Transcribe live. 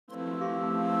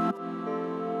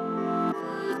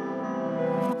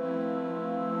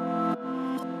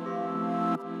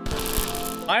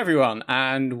Hi everyone,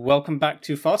 and welcome back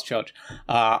to Fast Charge.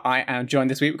 I am joined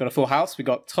this week. We've got a full house. We've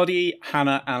got Toddy,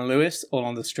 Hannah, and Lewis all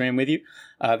on the stream with you.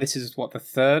 This is the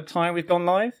third time we've gone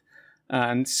live,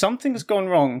 and something's gone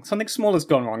wrong. Something small has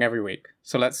gone wrong every week.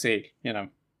 So let's see.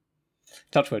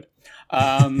 Touch wood.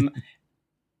 I've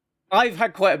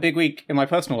had quite a big week in my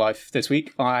personal life this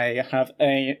week. I have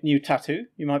a new tattoo.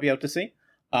 You might be able to see.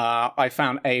 I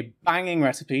found a banging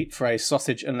recipe for a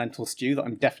sausage and lentil stew that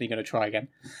I'm definitely going to try again.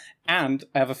 And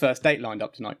I have a first date lined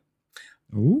up tonight.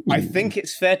 Ooh. I think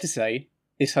it's fair to say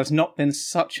this has not been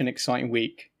such an exciting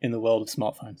week in the world of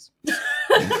smartphones.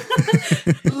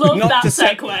 Love Not that to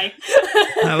set- segue.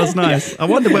 That was nice. I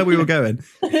wonder where we were going.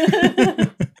 I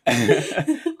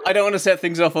don't want to set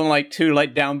things off on too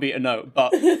downbeat a note,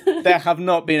 but there have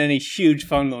not been any huge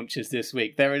phone launches this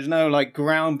week. There is no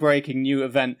groundbreaking new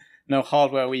event, no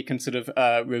hardware we can sort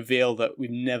of reveal that we've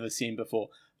never seen before.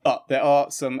 But there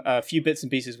are some few bits and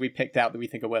pieces we picked out that we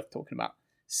think are worth talking about.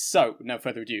 So, no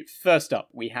further ado. First up,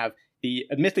 we have the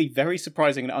admittedly very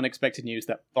surprising and unexpected news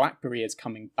that BlackBerry is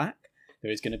coming back.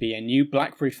 There is going to be a new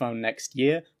BlackBerry phone next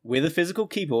year with a physical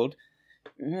keyboard.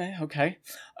 Okay.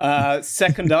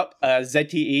 Second up,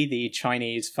 ZTE, the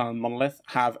Chinese phone monolith,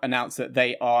 have announced that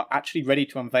they are actually ready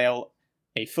to unveil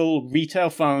a full retail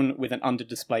phone with an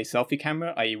under-display selfie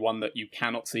camera, i.e. one that you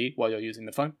cannot see while you're using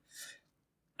the phone.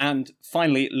 And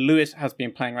finally, Lewis has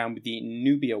been playing around with the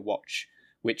Nubia watch,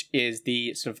 which is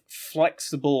the sort of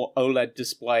flexible OLED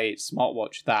display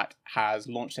smartwatch that has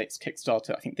launched its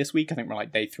Kickstarter, I think this week. I think we're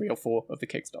day 3 or 4 of the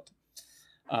Kickstarter.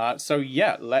 So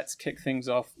yeah, let's kick things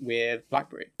off with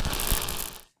BlackBerry.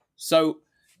 So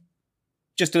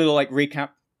just a little recap.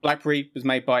 BlackBerry was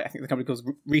made by, I think the company calls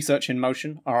Research in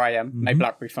Motion, RIM, made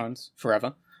BlackBerry phones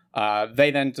forever.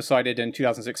 They then decided in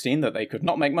 2016 that they could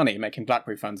not make money making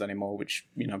BlackBerry phones anymore, which,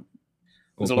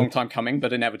 was a long time coming,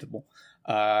 but inevitable.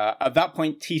 At that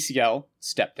point, TCL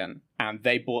stepped in, and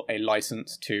they bought a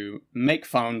license to make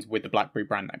phones with the BlackBerry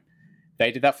brand name. They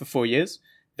did that for 4 years.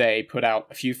 They put out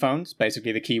a few phones,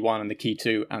 basically the Key 1 and the Key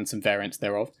 2, and some variants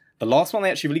thereof. The last one they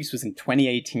actually released was in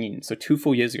 2018, so 2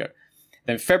 full years ago.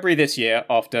 Then February this year,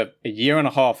 after a year and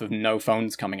a half of no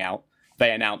phones coming out,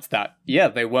 they announced that,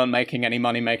 they weren't making any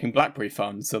money making BlackBerry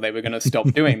phones, so they were going to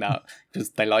stop doing that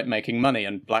because they like making money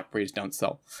and BlackBerries don't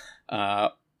sell.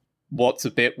 What's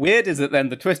a bit weird is that then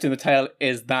the twist in the tail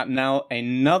is that now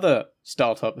another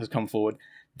startup has come forward.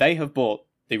 They have bought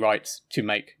the rights to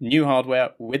make new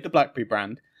hardware with the BlackBerry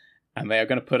brand, and they are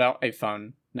going to put out a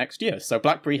phone next year. So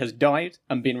BlackBerry has died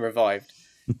and been revived,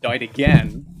 died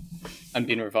again and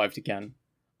been revived again.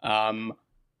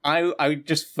 I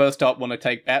just first up want to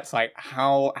take bets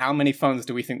how many phones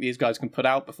do we think these guys can put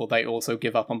out before they also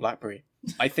give up on BlackBerry?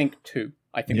 I think 2.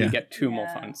 I think we get 2 more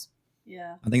phones.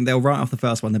 Yeah. I think they'll write off the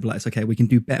first one. They'll be like, it's okay, we can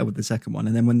do better with the second one.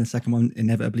 And then when the second one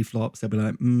inevitably flops, they'll be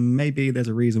like, maybe there's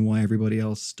a reason why everybody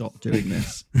else stopped doing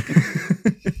this.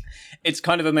 It's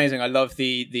kind of amazing. I love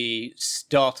the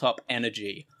startup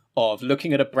energy of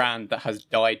looking at a brand that has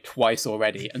died twice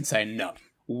already and saying, no,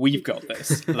 we've got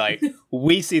this.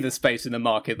 We see the space in the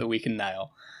market that we can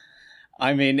nail.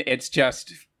 I mean, it's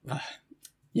just...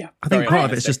 I think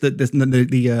part of it's just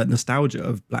the nostalgia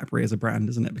of BlackBerry as a brand,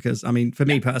 isn't it? Because, I mean, for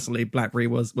me personally, BlackBerry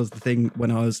was the thing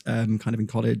when I was kind of in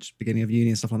college, beginning of uni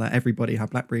and stuff like that. Everybody had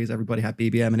BlackBerries, everybody had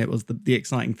BBM, and it was the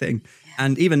exciting thing.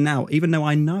 And even now, even though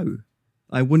I know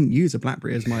I wouldn't use a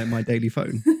BlackBerry as my daily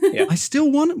phone, I still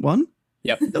want one.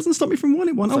 Yep. It doesn't stop me from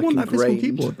wanting one. I want that physical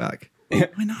ingrained. keyboard back. Yeah.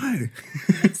 I know.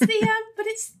 It's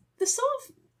the sort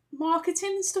of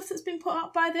marketing and stuff that's been put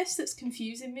out by this that's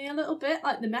confusing me a little bit,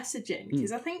 like the messaging,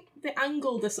 because I think the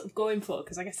angle they're sort of going for,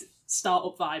 because I guess it's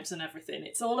startup vibes and everything,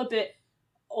 it's all a bit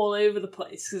all over the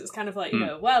place, because it's kind of like,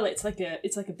 it's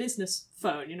like a business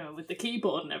phone, with the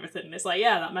keyboard and everything, and it's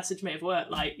that message may have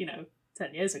worked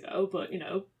 10 years ago, but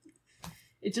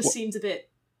it just seems a bit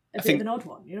of an odd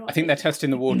one. I think they're testing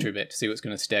the water a bit to see what's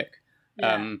going to stick.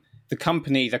 The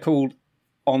company, they're called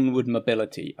Onward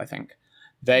Mobility, I think.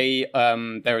 They're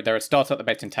a startup. They're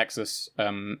based in Texas.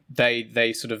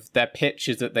 They sort of, their pitch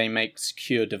is that they make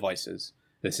secure devices.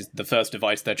 This is the first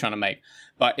device they're trying to make,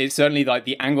 but it's certainly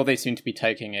the angle they seem to be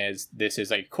taking is this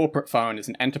is a corporate phone, it's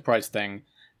an enterprise thing,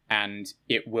 and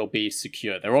it will be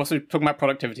secure. They're also talking about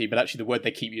productivity, but actually the word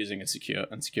they keep using is secure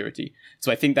and security.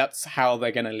 So I think that's how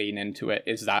they're going to lean into it.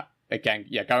 Is that again,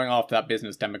 going after that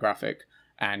business demographic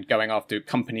and going after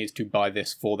companies to buy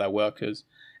this for their workers.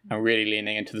 And really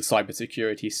leaning into the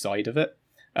cybersecurity side of it.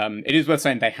 It is worth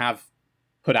saying they have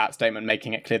put out a statement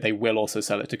making it clear they will also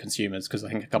sell it to consumers, because I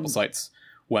think a couple sites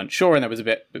weren't sure and there was a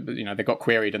bit, they got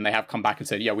queried and they have come back and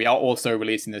said, we are also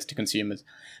releasing this to consumers.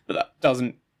 But that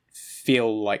doesn't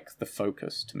feel like the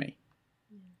focus to me.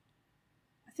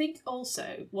 think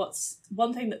also what's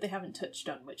one thing that they haven't touched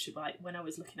on, which like when I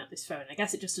was looking at this phone, I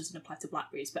guess it just doesn't apply to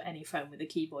Blackberries, but any phone with a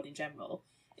keyboard in general,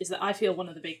 is that I feel one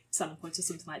of the big selling points of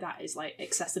something like that is like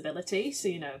accessibility. So,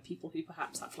 people who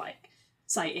perhaps have like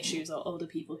sight issues or older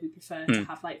people who prefer to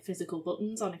have like physical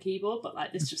buttons on a keyboard, but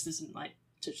like this just isn't like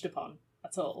touched upon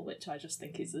at all, which I just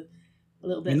think is a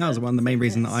little bit. And that was one of the main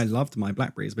reasons that I loved my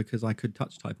BlackBerries, because I could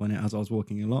touch type on it as I was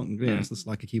walking along. It's just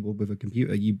like a keyboard with a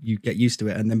computer. You get used to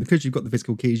it, and then because you've got the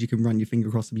physical keys, you can run your finger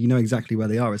across them. You know exactly where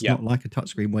they are. It's not like a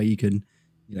touchscreen where you can,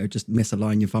 just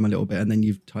misalign your thumb a little bit and then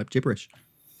you've typed gibberish.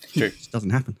 True. It just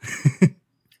doesn't happen.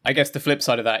 I guess the flip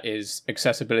side of that is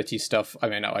accessibility stuff. I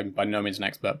mean, I'm by no means an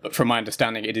expert, but from my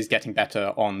understanding, it is getting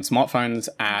better on smartphones,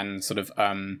 and sort of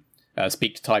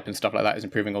speak to type and stuff like that is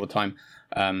improving all the time.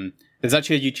 There's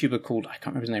actually a YouTuber called, I can't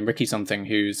remember his name, Ricky something,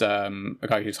 who's a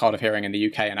guy who's hard of hearing in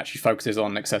the UK and actually focuses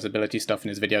on accessibility stuff in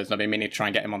his videos. And I've been meaning to try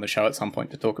and get him on the show at some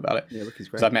point to talk about it. Yeah, Ricky's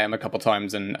great. So I've met him a couple of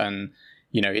times, and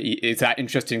it's that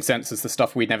interesting sense as the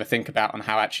stuff we'd never think about, and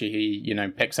how actually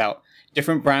he, picks out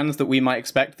different brands that we might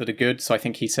expect that are good. So I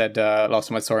think he said, last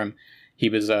time I saw him, he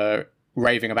was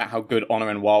raving about how good Honor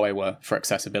and Huawei were for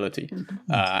accessibility.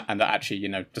 And that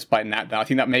actually, despite that, I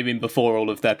think that may have been before all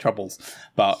of their troubles.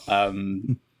 But,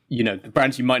 the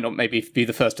brands you might not maybe be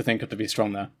the first to think of to be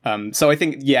strong there. So I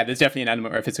think, there's definitely an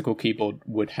element where a physical keyboard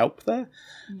would help there.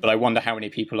 But I wonder how many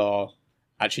people are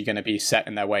actually going to be set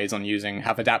in their ways on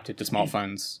have adapted to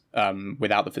smartphones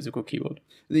without the physical keyboard.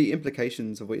 The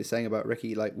implications of what you're saying about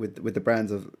Ricky, like with the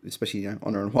brands of especially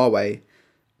Honor and Huawei,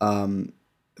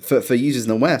 for users in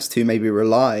the West who maybe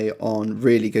rely on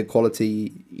really good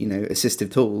quality,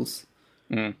 assistive tools,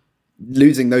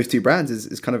 losing those two brands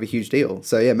is kind of a huge deal.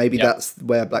 So maybe that's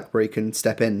where BlackBerry can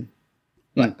step in.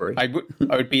 BlackBerry.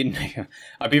 I'd be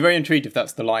very intrigued if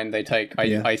that's the line they take.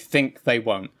 I think they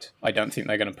won't. I don't think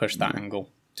they're going to push that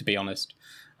angle, to be honest.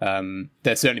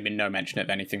 There's certainly been no mention of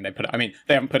anything they put out. I mean,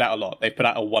 they haven't put out a lot. They've put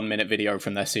out a 1-minute video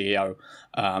from their CEO,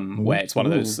 where it's one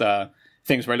of those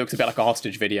things where it looks a bit like a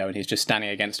hostage video, and he's just standing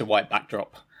against a white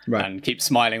backdrop and keeps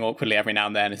smiling awkwardly every now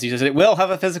and then as he says, "It will have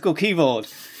a physical keyboard."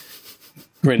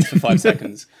 Grins for 5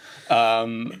 seconds.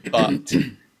 But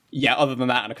other than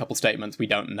that and a couple statements, we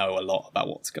don't know a lot about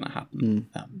what's going to happen.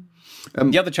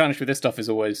 The other challenge with this stuff is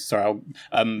always,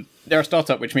 they're a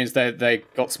startup, which means they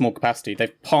got small capacity.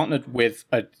 They've partnered with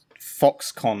a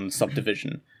Foxconn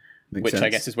subdivision, which I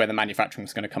guess is where the manufacturing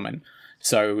is going to come in.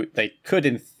 So they could,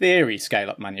 in theory, scale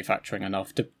up manufacturing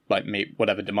enough to meet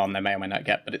whatever demand they may or may not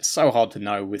get. But it's so hard to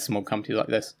know with small companies like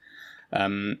this.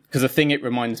 Because the thing it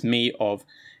reminds me of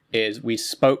is we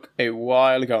spoke a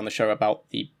while ago on the show about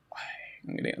I'm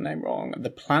going to get the name wrong, the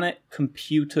Planet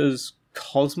Computers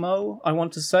Cosmo, I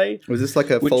want to say. Was this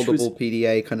like a foldable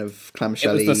PDA kind of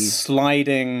clamshell? It was the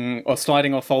sliding or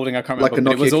folding, I can't remember.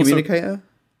 Like a Nokia communicator?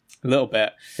 A little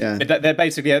bit. Yeah. But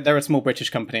they're a small British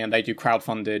company, and they do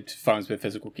crowdfunded phones with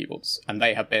physical keyboards. And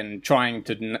they have been trying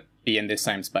to be in this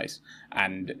same space.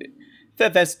 And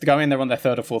they're on their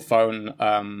third or fourth phone,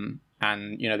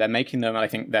 and they're making them, and I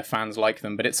think their fans like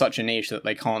them, but it's such a niche that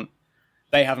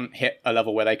they haven't hit a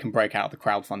level where they can break out the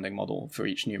crowdfunding model for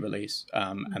each new release,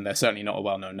 and they're certainly not a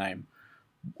well-known name.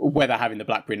 Whether having the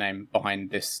BlackBerry name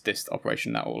behind this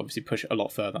operation, that will obviously push it a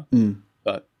lot further,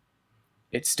 but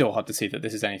it's still hard to see that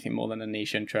this is anything more than a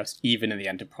niche interest, even in the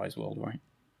enterprise world, right?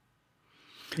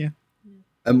 Yeah.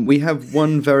 We have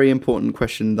one very important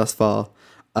question thus far.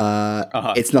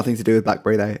 It's nothing to do with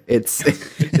BlackBerry though.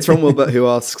 It's from Wilbert, who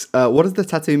asks, what does the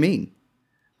tattoo mean?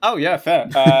 Oh yeah, fair.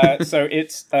 So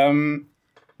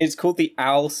it's called the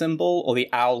owl symbol, or the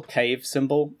owl cave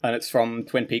symbol, and it's from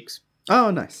Twin Peaks. Oh,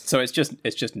 nice. So it's just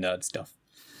nerd stuff.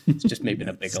 It's just me being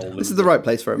a big old. This is the right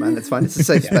place for it, man. It's fine. It's a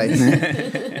safe space.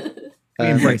 We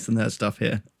embrace the nerd stuff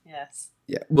here. Yes.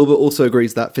 Yeah. Wilbur also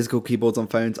agrees that physical keyboards on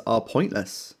phones are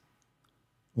pointless.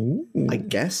 Ooh. I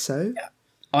guess so. Yeah.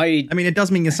 I mean, it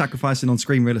does mean you're sacrificing on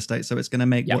screen real estate, so it's going to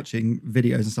make watching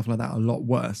videos and stuff like that a lot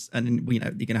worse. And then, you're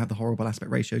going to have the horrible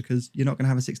aspect ratio because you're not going to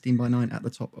have a 16:9 at the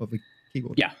top of a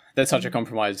keyboard. Yeah, there's such a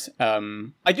compromise.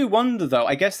 I do wonder, though,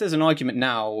 I guess there's an argument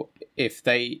now if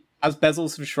as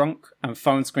bezels have shrunk and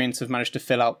phone screens have managed to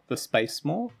fill out the space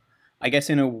more, I guess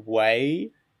in a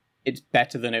way it's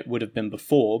better than it would have been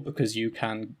before because you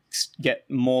can get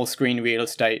more screen real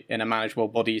estate in a manageable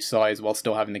body size while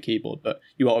still having the keyboard. But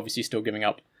you are obviously still giving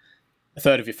up a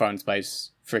third of your phone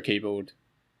space for a keyboard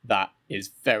that is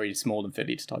very small and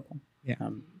fiddly to type on. Yeah.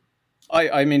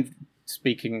 I mean,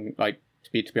 speaking to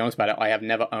be honest about it, I have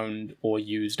never owned or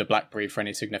used a BlackBerry for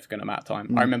any significant amount of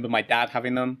time. I remember my dad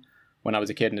having them when I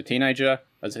was a kid and a teenager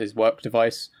as his work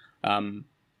device.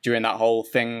 During that whole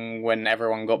thing when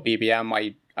everyone got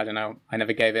BBM, I don't know. I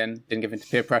never gave in. Didn't give in to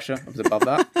peer pressure. I was above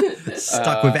that.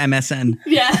 Stuck with MSN.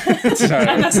 Yeah.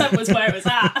 MSN was where it was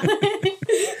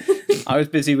at. I was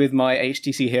busy with my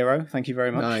HTC Hero. Thank you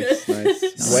very much. Nice. Way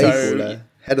So, cooler.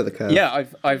 Head of the curve. Yeah,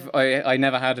 I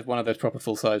never had one of those proper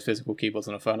full-size physical keyboards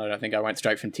on a phone. I don't think I went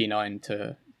straight from T9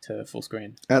 to full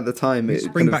screen. At the time,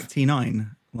 Just bring back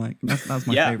T9. Like that's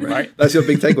my favorite. Right. That's your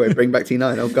big takeaway. Bring back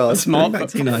T9. Oh god,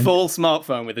 T9. Full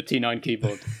smartphone with a T9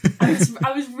 keyboard.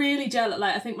 I was really jealous.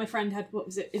 Like, I think my friend had, what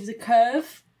was it? It was a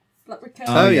Curve. BlackBerry Curve.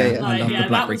 Oh, yeah. Like, I love the that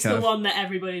BlackBerry was Curve. the one that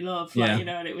everybody loved. Like, Yeah. you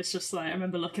know, and it was just like, I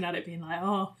remember looking at it being like,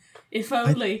 oh, if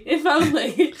only, if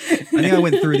only. I think I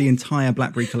went through the entire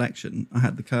BlackBerry collection. I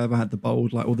had the Curve, I had the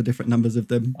Bold, like all the different numbers of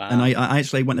them. Wow. And I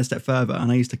actually went a step further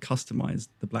and I used to customize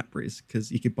the Blackberries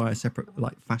because you could buy a separate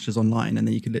like fascias online and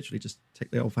then you could literally just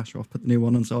take the old fascia off, put the new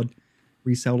one on. So I'd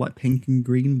resell like pink and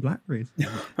green Blackberries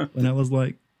when I was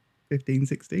like 15,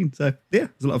 16. So yeah,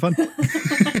 it was a lot of fun.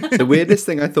 The weirdest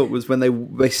thing I thought was when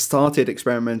they started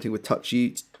experimenting with touch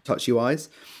UIs,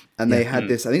 and they had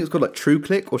this. I think it was called like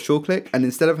TrueClick or SureClick, and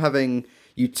instead of having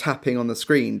you tapping on the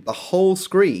screen, the whole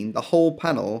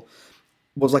panel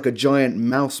was like a giant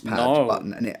mouse pad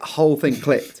button, and the whole thing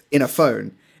clicked in a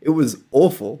phone. It was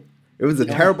awful. It was a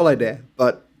terrible idea,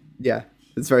 but yeah,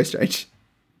 it's very strange.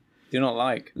 Do not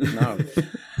like. No.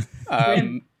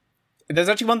 There's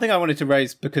actually one thing I wanted to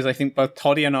raise because I think both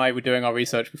Toddy and I were doing our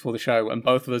research before the show and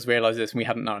both of us realised this and we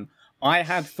hadn't known. I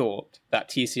had thought that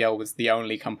TCL was the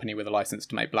only company with a license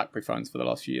to make BlackBerry phones for the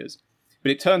last few years.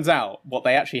 But it turns out what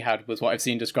they actually had was what I've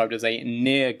seen described as a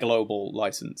near global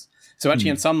license. So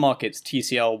actually in some markets,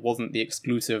 TCL wasn't the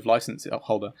exclusive license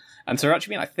holder. And so there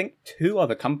actually been, I think, 2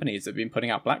 other companies that have been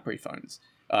putting out BlackBerry phones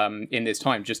in this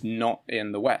time, just not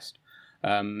in the West.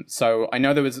 So I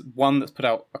know there was one that's put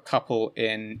out a couple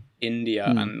in India,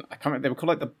 and I can't remember, they were called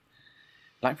like the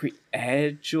BlackBerry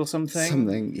Edge or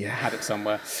something. Yeah. I had it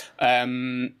somewhere.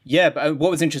 But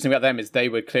what was interesting about them is they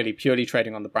were clearly purely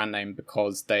trading on the brand name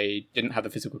because they didn't have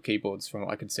the physical keyboards from what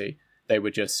I could see. They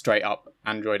were just straight up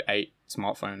Android 8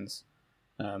 smartphones.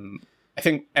 I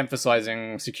think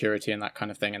emphasizing security and that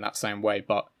kind of thing in that same way,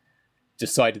 but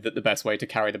decided that the best way to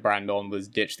carry the brand on was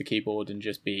ditch the keyboard and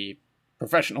just be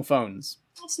professional phones.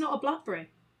 That's not a BlackBerry.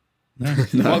 No.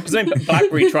 Well, because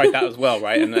BlackBerry tried that as well,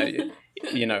 right? And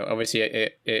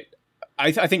obviously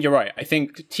I think you're right. I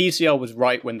think TCL was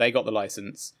right when they got the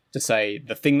license to say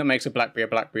the thing that makes a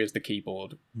BlackBerry is the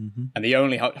keyboard, and the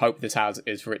only hope this has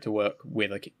is for it to work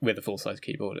with a full size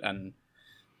keyboard, and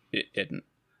it didn't.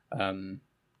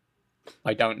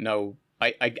 I don't know.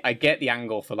 I get the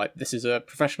angle for like this is a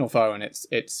professional phone.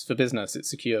 It's for business.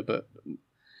 It's secure, but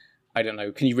I don't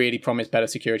know. Can you really promise better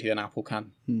security than Apple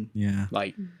can? Yeah.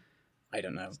 Like, I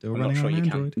don't know. Still I'm running not sure on you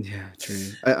Android. can. Yeah, true.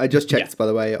 I just checked, by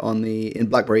the way, in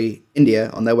BlackBerry India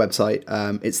on their website.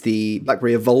 It's the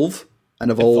BlackBerry Evolve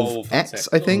and Evolve that's X,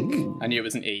 it. I think. I knew it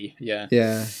was an E. Yeah.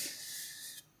 Yeah.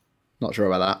 Not sure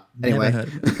about that. Never Anyway,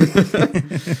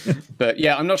 heard. But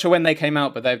yeah, I'm not sure when they came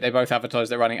out, but they both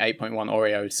advertised they're running 8.1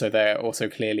 Oreo, so they're also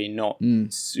clearly not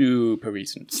super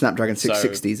recent. Snapdragon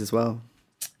 660s as well.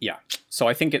 Yeah. So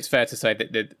I think it's fair to say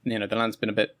that the land's been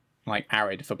a bit like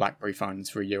arid for BlackBerry phones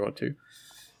for a year or two.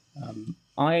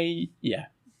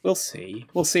 We'll see.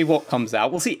 We'll see what comes out.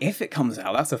 We'll see if it comes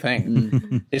out. That's the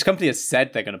thing. This company has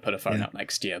said they're going to put a phone out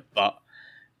next year, but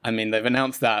I mean, they've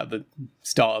announced that at the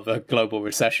start of a global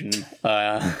recession,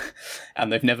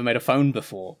 and they've never made a phone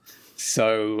before.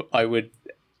 So I would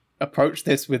approach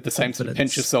this with the same sort of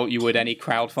pinch of salt you would any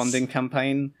crowdfunding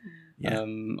campaign. Yeah.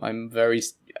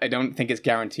 I don't think it's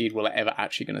guaranteed we're ever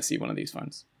actually going to see one of these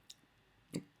phones.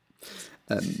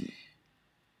 A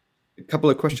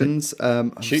couple of questions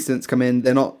since come in.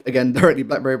 They're not, again, directly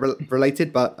BlackBerry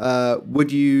related, but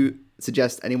would you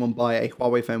suggest anyone buy a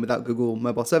Huawei phone without Google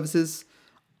mobile services?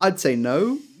 I'd say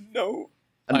no. No.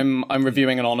 I'm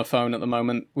reviewing an Honor phone at the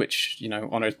moment, which,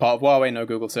 Honor is part of Huawei, no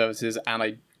Google services, and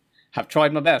I have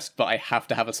tried my best, but I have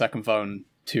to have a second phone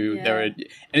and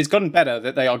it's gotten better,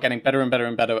 that they are getting better and better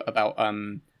and better about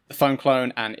the phone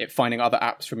clone and it finding other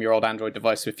apps from your old Android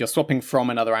device. So if you're swapping from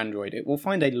another Android, it will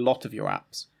find a lot of your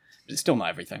apps, but it's still not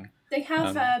everything. They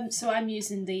have, so I'm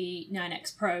using the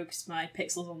 9X Pro because my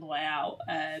Pixel's on the way out,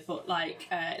 but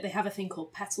they have a thing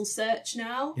called Petal Search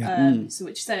now, so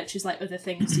which searches like other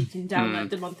things, so you can download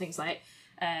them on things like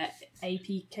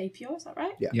APK Pure, is that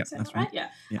right? Yeah, that's right. Yeah.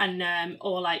 And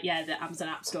or the Amazon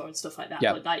App Store and stuff like that.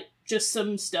 Yeah. But like just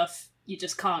some stuff you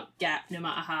just can't get no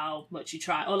matter how much you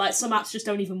try, or like some apps just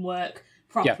don't even work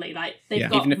properly. Like they've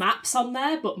got maps on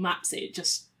there, but maps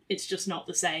it's just not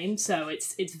the same. So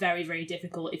it's very, very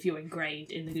difficult if you're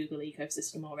ingrained in the Google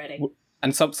ecosystem already.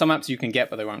 And some apps you can get,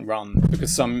 but they won't run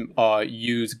because some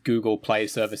use Google Play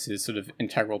services sort of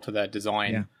integral to their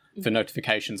design for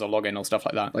notifications or login or stuff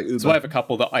like that. Like Uber. So I have a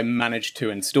couple that I managed to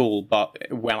install, but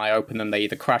when I open them, they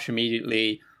either crash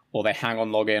immediately or they hang on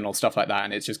login or stuff like that.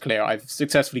 And it's just clear I've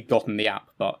successfully gotten the app,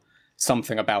 but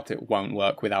something about it won't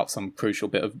work without some crucial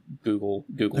bit of Google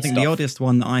I think stuff. the oddest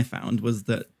one that I found was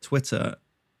that Twitter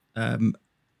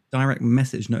direct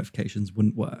message notifications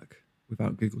wouldn't work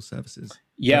without Google services.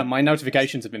 Yeah, my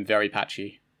notifications have been very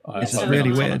patchy. It's just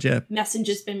really weird, yeah.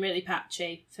 Messenger's been really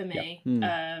patchy for me.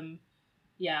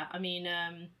 Yeah, I mean,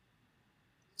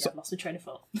 I've lost my train of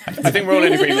thought. I think we're all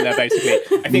in agreement there,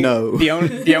 basically. I think No.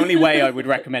 the only way I would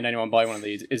recommend anyone buy one of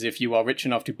these is if you are rich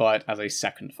enough to buy it as a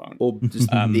second phone. Or just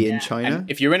be in China. And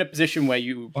if you're in a position where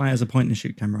you... Buy as a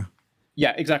point-and-shoot camera.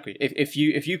 Yeah, exactly. If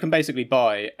you can basically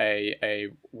buy a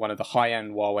one of the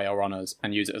high-end Huawei or Honors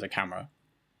and use it as a camera,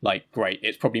 like, great.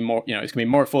 It's probably more, it's going to be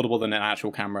more affordable than an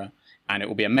actual camera, and it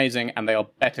will be amazing, and they are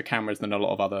better cameras than a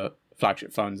lot of other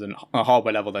flagship phones, and on a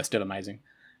hardware level, they're still amazing.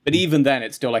 But even then,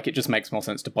 it's still like, it just makes more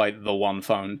sense to buy the one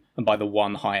phone and buy the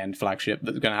one high-end flagship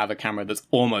that's going to have a camera that's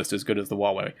almost as good as the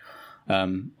Huawei,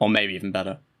 or maybe even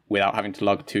better, without having to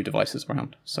lug two devices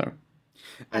around. So,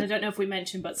 and I don't know if we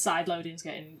mentioned, but side loading's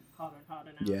getting harder and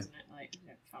harder now, isn't it? Like,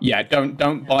 yeah,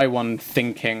 don't buy one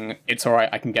thinking it's all right,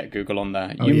 I can get Google on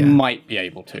there. You might be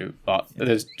able to, but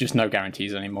there's just no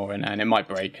guarantees anymore, and it might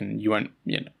break, and you won't,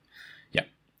 Yeah.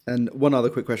 And one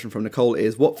other quick question from Nicole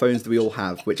is, what phones do we all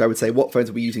have? Which I would say, what phones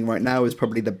are we using right now is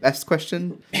probably the best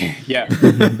question. Yeah.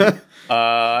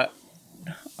 All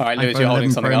right, Lewis, you're holding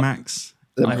something Pro up. Max.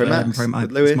 11 Pro Max.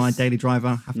 It's Lewis. my daily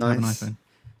driver. Have to have an iPhone.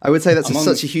 I would say that's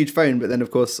such a huge phone, but then, of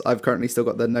course, I've currently still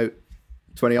got the Note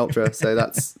 20 Ultra, so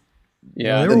that's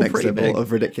Yeah, the all next pretty level big.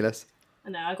 of ridiculous. I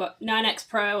know, I've got 9X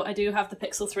Pro, I do have the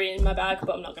Pixel 3 in my bag,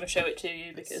 but I'm not going to show it to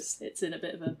you because it's in a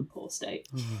bit of a poor state.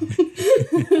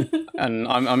 and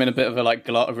I'm in a bit of a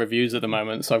glut of reviews at the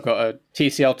moment. So I've got a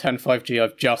TCL 10 5G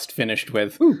I've just finished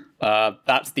with.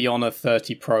 That's the Honor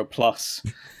 30 Pro Plus,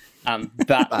 and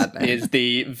that is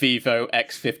the Vivo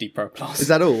X50 Pro Plus. Is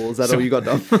that all? Is that all you got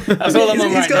done? That's all I'm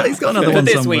on right now. He's got another For one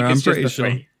this somewhere, week, I'm it's just pretty the sure.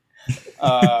 three.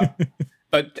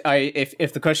 But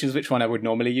if the question is which one I would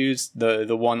normally use,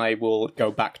 the one I will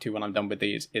go back to when I'm done with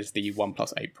these is the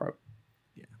OnePlus 8 Pro.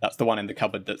 Yeah. That's the one in the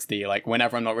cupboard that's the,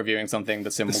 whenever I'm not reviewing something,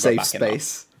 the SIM will go back safe in there.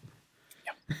 space.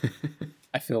 Yeah.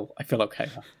 I feel okay.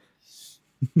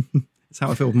 That's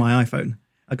how I feel with my iPhone.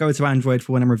 I go to Android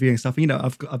for when I'm reviewing stuff.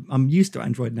 I'm used to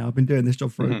Android now. I've been doing this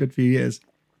job for a good few years.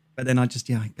 But then I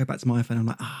go back to my iPhone. I'm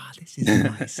like, this is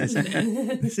nice, isn't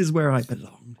it? This is where I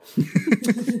belong.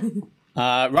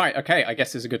 Right, okay, I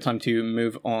guess it's a good time to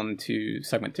move on to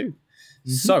segment 2.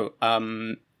 So,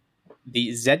 the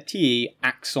ZTE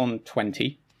Axon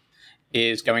 20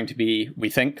 is going to be, we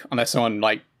think, unless someone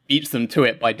beats them to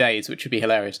it by days, which would be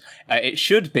hilarious, it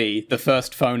should be the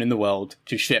first phone in the world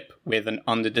to ship with an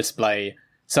under-display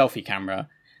selfie camera,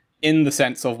 in the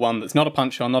sense of one that's not a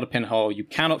punch hole, not a pinhole, you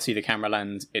cannot see the camera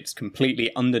lens, it's completely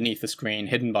underneath the screen,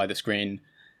 hidden by the screen,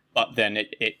 but then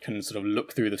it can sort of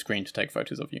look through the screen to take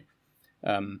photos of you.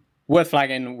 Worth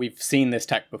flagging, we've seen this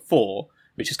tech before,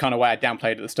 which is kind of why I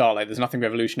downplayed at the start. There's nothing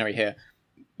revolutionary here.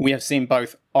 We have seen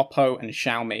both Oppo and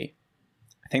Xiaomi.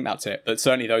 I think that's it. But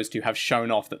certainly those two have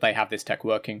shown off that they have this tech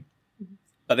working.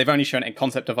 But they've only shown it in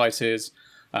concept devices.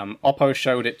 Oppo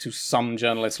showed it to some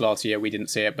journalists last year. We didn't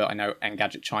see it, but I know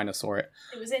Engadget China saw it.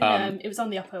 It was it was on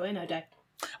the Oppo Inno Day.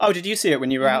 Oh, did you see it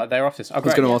when you were out at their office? Oh, I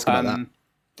was going to ask about that.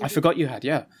 I forgot you had,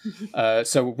 yeah.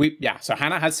 So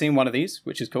Hannah has seen one of these,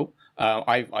 which is cool.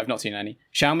 I've not seen any.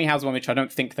 Xiaomi has one, which I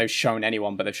don't think they've shown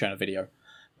anyone, but they've shown a video.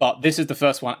 But this is the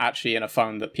first one actually in a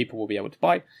phone that people will be able to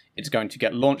buy. It's going to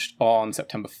get launched on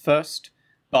September 1st,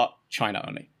 but China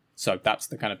only. So that's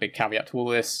the kind of big caveat to all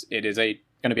this. It is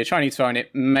going to be a Chinese phone.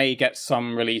 It may get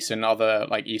some release in other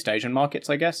East Asian markets,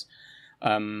 I guess.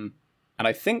 And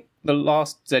I think the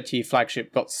last ZTE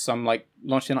flagship got some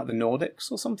launched in the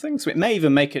Nordics or something. So it may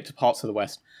even make it to parts of the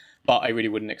West, but I really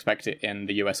wouldn't expect it in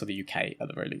the US or the UK at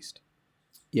the very least.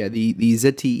 Yeah, the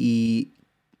ZTE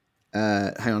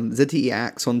ZTE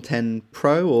Axon 10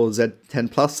 Pro or Z10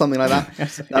 Plus, something like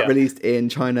that. That released in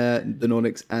China, the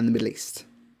Nordics, and the Middle East.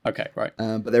 Okay, right.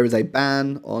 But there is a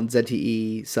ban on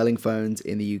ZTE selling phones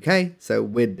in the UK, so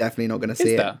we're definitely not going to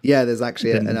see it. Yeah, there's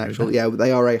actually an actual. Yeah,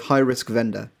 they are a high risk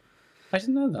vendor. I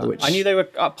didn't know that. I knew they were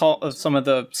part of some of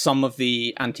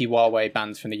the anti-Huawei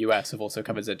bans from the US have also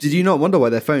covered ZTE. Did you not wonder why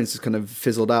their phones just kind of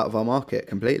fizzled out of our market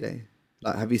completely?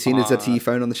 Like, have you seen a ZTE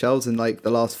phone on the shelves in like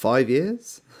the last 5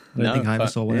 years? I don't think I ever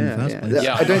saw one in the first place.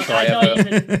 Yeah, I don't.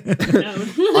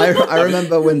 I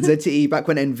remember when ZTE, back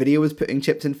when Nvidia was putting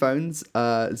chips in phones,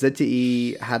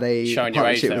 ZTE had a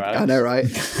partnership with. I know, right?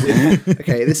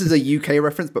 Okay, this is a UK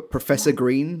reference, but Professor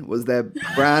Green was their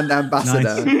brand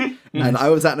ambassador, and I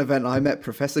was at an event. And I met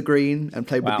Professor Green and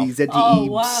played with the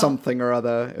ZTE something or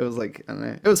other. It was like, I don't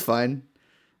know, it was fine.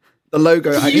 The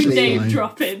logo actually. name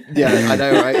dropping. Yeah, I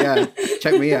know, right? Yeah,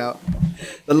 check me out.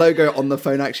 The logo on the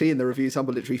phone actually in the review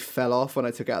sample literally fell off when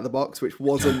I took it out of the box, which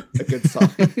wasn't a good sign.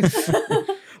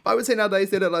 But I would say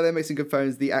nowadays they look like they're making good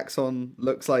phones. The Axon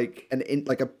looks like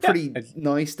a pretty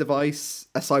nice device,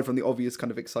 aside from the obvious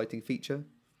kind of exciting feature.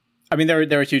 I mean,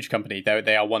 they're a huge company.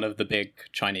 They are one of the big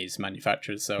Chinese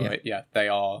manufacturers. So they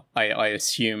are. I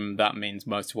assume that means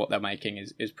most of what they're making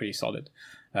is pretty solid.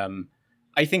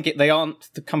 I think they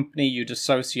aren't the company you'd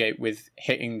associate with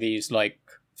hitting these like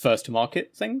first to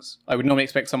market things. I would normally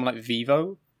expect someone like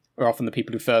Vivo, or often the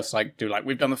people who first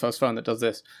we've done the first phone that does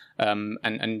this, and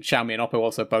Xiaomi and Oppo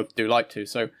also both do like to.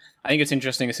 So I think it's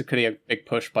interesting. It's clearly a big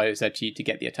push by ZTE to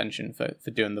get the attention for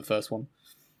doing the first one.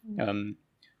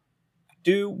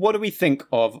 What do we think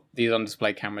of these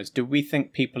on-display cameras? Do we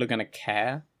think people are going to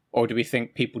care, or do we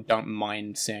think people don't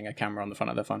mind seeing a camera on the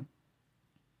front of their phone?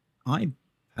 I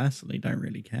personally don't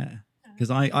really care, because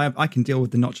I can deal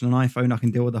with the notch on an iPhone. I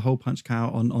can deal with the hole punch cow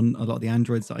on a lot of the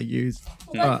Androids that I use.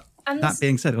 But that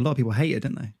being said, a lot of people hate it,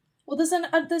 don't they? Well,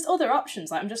 there's other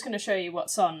options. Like, I'm just going to show you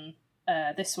what's on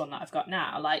this one that I've got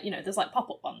now. Like, there's like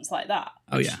pop-up ones like that.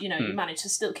 Which, you manage to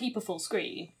still keep a full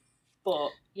screen, but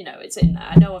it's in there.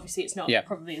 I know obviously it's not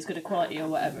probably as good a quality or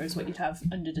whatever as what you'd have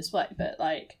under display, but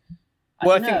like.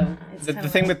 I think the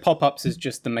thing with pop-ups is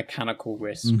just the mechanical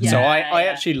risk. Mm-hmm. So I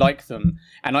actually like them,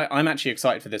 and I'm actually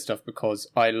excited for this stuff because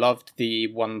I loved the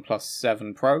OnePlus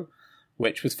 7 Pro,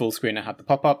 which was full screen and had the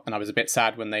pop-up, and I was a bit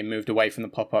sad when they moved away from the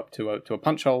pop-up to a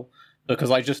punch hole,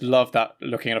 because I just love that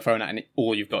looking at a phone and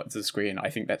all you've got is a screen. I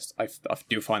think I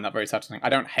do find that very satisfying. I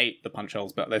don't hate the punch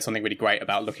holes, but there's something really great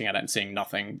about looking at it and seeing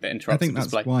nothing that interrupts the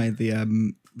display. I think that's why the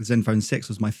Zenfone 6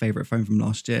 was my favourite phone from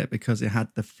last year, because it had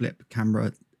the flip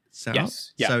camera set up.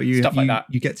 So you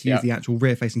get to use the actual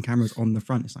rear-facing cameras on the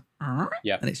front. It's like,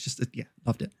 and it's just,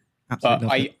 loved it. Absolutely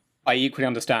loved it. I equally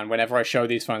understand. Whenever I show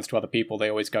these phones to other people, they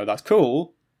always go, "That's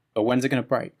cool, but when's it going to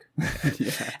break?"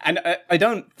 And I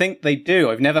don't think they do.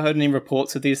 I've never heard any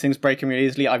reports of these things breaking really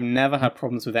easily. I've never had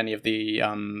problems with any of the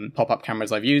pop-up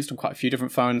cameras I've used on quite a few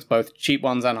different phones, both cheap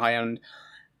ones and high-end.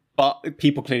 But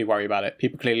people clearly worry about it.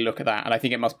 People clearly look at that, and I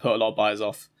think it must put a lot of buyers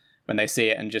off when they see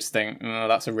it and just think, "Oh,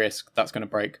 that's a risk. That's going to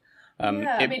break."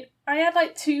 I had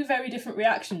like two very different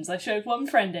reactions. I showed one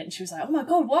friend it and she was like, "Oh my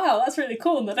god, wow, that's really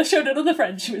cool." And then I showed another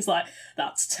friend and she was like,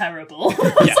 "That's terrible."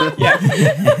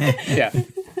 Yeah.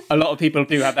 A lot of people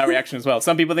do have that reaction as well.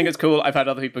 Some people think it's cool. I've had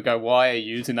other people go, "Why are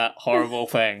you using that horrible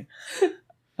thing?"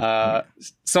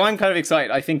 So I'm kind of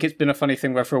excited. I think it's been a funny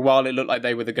thing where for a while it looked like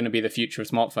they were going to be the future of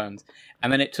smartphones.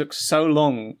 And then it took so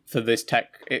long for this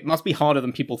tech. It must be harder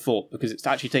than people thought, because it's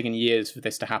actually taken years for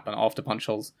this to happen after punch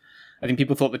holes. I think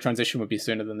people thought the transition would be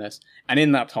sooner than this. And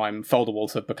in that time,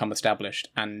 foldables have become established.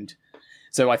 And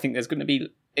so I think there's going to be...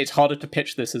 It's harder to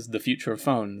pitch this as the future of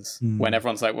phones when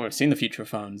everyone's like, "Well, we've seen the future of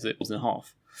phones. It was in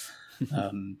half."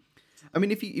 I mean,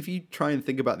 if you try and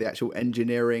think about the actual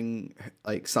engineering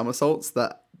like somersaults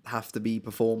that have to be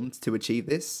performed to achieve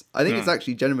this, I think it's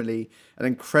actually generally an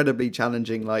incredibly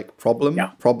challenging like problem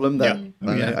that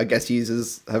I guess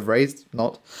users have raised.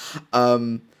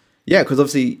 Because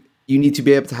obviously you need to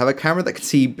be able to have a camera that can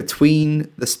see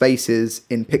between the spaces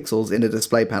in pixels in a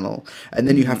display panel, and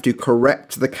then you have to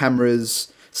correct the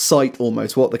camera's sight,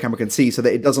 almost what the camera can see, so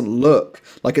that it doesn't look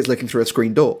like it's looking through a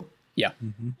screen door.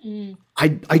 I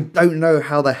don't know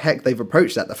how the heck they've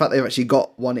approached that. The fact they've actually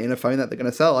got one in a phone that they're going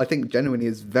to sell, I think genuinely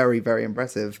is very, very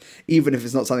impressive, even if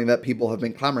it's not something that people have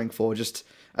been clamoring for. Just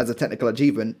as a technical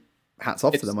achievement, hats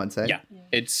off to them, I'd say.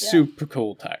 It's super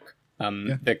cool tech.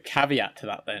 The caveat to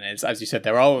that then is, as you said,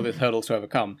 there are all these hurdles to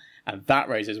overcome, and that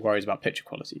raises worries about picture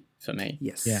quality for me.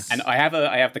 Yes. And I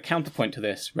have the counterpoint to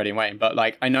this ready and waiting, but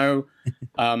like I know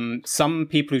some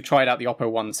people who tried out the Oppo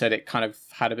one said it kind of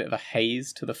had a bit of a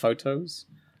haze to the photos.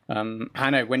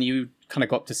 Hannah, when you kind of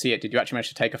got to see it, did you actually manage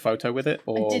to take a photo with it,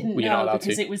 or I didn't were you not allowed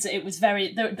because to? it was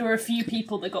very there were a few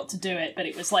people that got to do it, but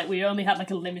it was like we only had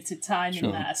like a limited time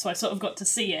in there, so I sort of got to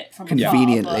see it from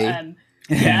conveniently. Afar,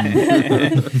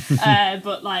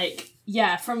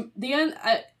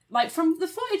 but from the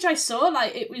footage I saw,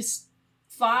 like it was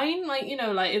fine, like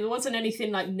there wasn't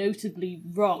anything like notably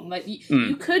wrong. Like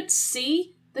you could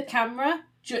see the camera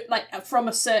like from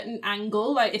a certain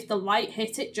angle, like if the light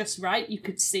hit it just right, you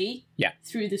could see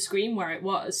through the screen where it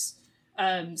was.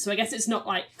 So I guess it's not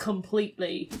like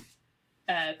completely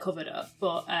covered up,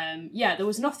 but there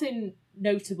was nothing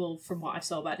notable from what I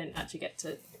saw, but I didn't actually get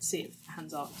to see it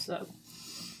hands on. So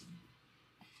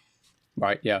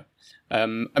right, yeah.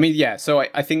 So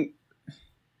I think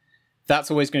that's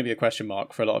always going to be a question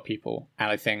mark for a lot of people, and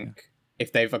I think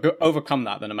if they've overcome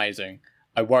that, then amazing.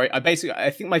 I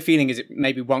think my feeling is it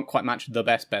maybe won't quite match the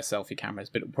best selfie cameras,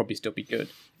 but it'll probably still be good.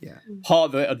 Yeah. Part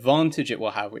of the advantage it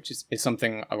will have, which is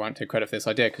something I won't take credit for this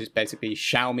idea, because basically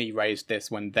Xiaomi raised this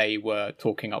when they were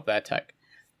talking up their tech,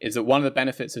 is that one of the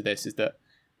benefits of this is that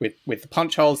with the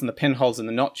punch holes and the pinholes and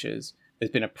the notches,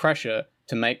 there's been a pressure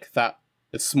to make that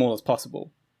as small as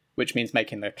possible, which means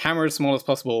making the camera as small as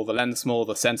possible, the lens small,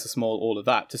 the sensor small, all of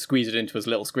that, to squeeze it into as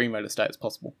little screen real estate as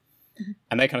possible.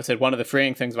 And they kind of said one of the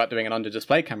freeing things about doing an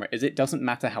under-display camera is it doesn't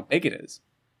matter how big it is,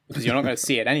 because you're not going to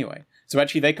see it anyway. So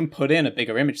actually they can put in a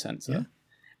bigger image sensor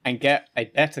and get a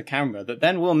better camera that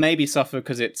then will maybe suffer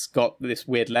because it's got this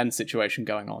weird lens situation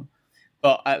going on.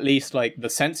 But at least like the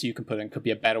sensor you can put in could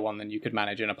be a better one than you could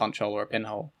manage in a punch hole or a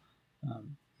pinhole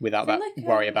without that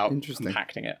worry about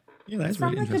compacting it. Yeah, that's from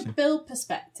really interesting. From a build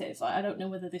perspective, I don't know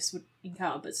whether this would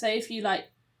encounter, but say if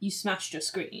you smashed your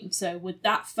screen, so would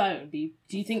that phone do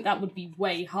you think that would be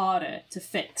way harder to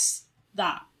fix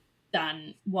that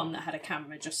than one that had a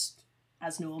camera just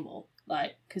as normal?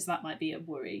 Like, because that might be a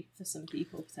worry for some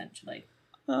people potentially.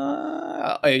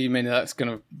 You mean that's going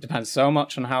to depend so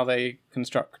much on how they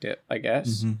construct it, I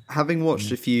guess. Having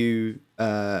watched a few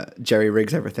Jerry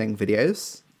Rigs Everything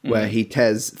videos where he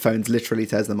literally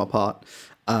tears them apart,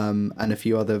 and a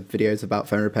few other videos about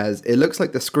phone repairs, it looks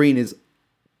like the screen is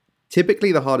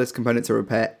typically the hardest component to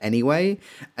repair anyway,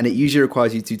 and it usually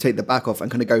requires you to take the back off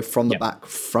and kind of go from the back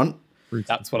front.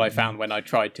 That's what I found when I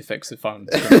tried to fix the phone.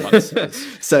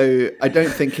 So I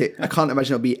can't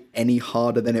imagine it'll be any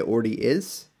harder than it already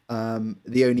is.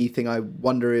 The only thing I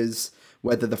wonder is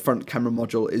whether the front camera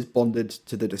module is bonded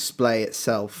to the display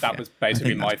itself. That was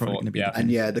basically my thought. And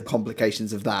the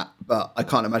complications of that. But I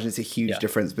can't imagine it's a huge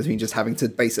difference between just having to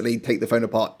basically take the phone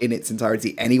apart in its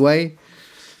entirety anyway.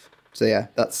 So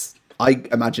I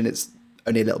imagine it's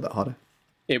only a little bit harder.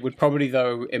 It would probably,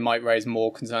 though, it might raise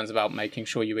more concerns about making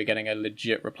sure you were getting a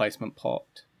legit replacement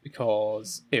part,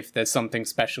 because if there's something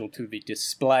special to the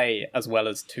display as well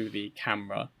as to the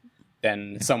camera,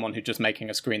 then someone who's just making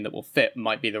a screen that will fit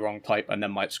might be the wrong type and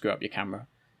then might screw up your camera.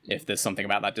 If there's something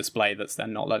about that display that's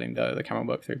then not letting the camera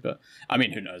work through. But, I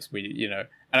mean, who knows? And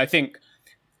I think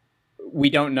we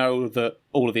don't know that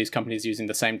all of these companies are using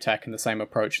the same tech and the same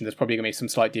approach, and there's probably going to be some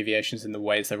slight deviations in the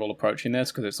ways they're all approaching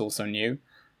this because it's all so new.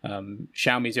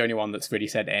 Xiaomi's the only one that's really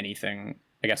said anything.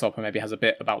 I guess Oppo maybe has a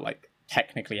bit about like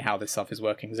technically how this stuff is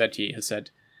working. ZTE has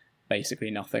said basically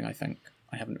nothing. I think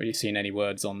I haven't really seen any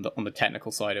words on the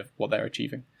technical side of what they're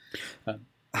achieving.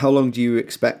 How long do you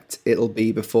expect it'll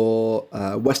be before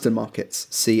Western markets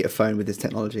see a phone with this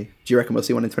technology? Do you reckon we'll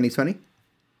see one in 2020?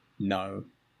 No.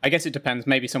 I guess it depends.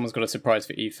 Maybe someone's got a surprise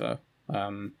for IFA,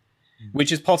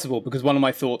 which is possible because one of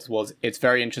my thoughts was it's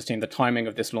very interesting. The timing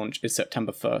of this launch is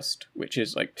September 1st, which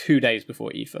is like 2 days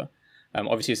before IFA.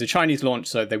 Obviously, it's a Chinese launch,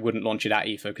 so they wouldn't launch it at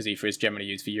IFA because IFA is generally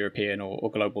used for European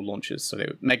or global launches. So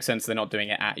it makes sense they're not doing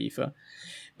it at IFA.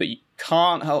 But you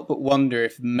can't help but wonder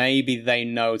if maybe they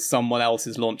know someone else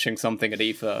is launching something at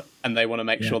IFA and they want to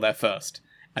make sure they're first.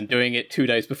 And doing it 2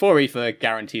 days before IFA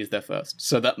guarantees they're first.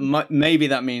 So that maybe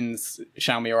that means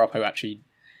Xiaomi or Oppo actually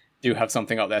do have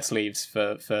something up their sleeves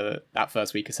for that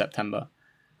first week of September.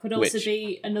 Could also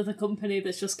be another company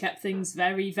that's just kept things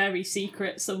very, very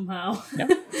secret somehow.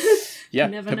 Yeah,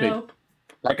 you never know. Be.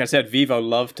 Like I said, Vivo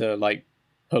love to like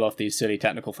pull off these silly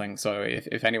technical things. So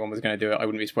if anyone was going to do it, I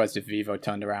wouldn't be surprised if Vivo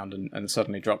turned around and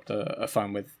suddenly dropped a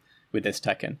phone with this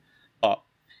tech in. But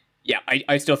yeah,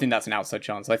 I still think that's an outside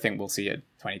chance. I think we'll see it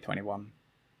 2021.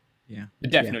 Yeah.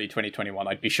 Definitely 2021.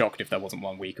 I'd be shocked if there wasn't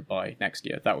one we could buy next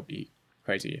year. That would be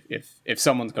crazy if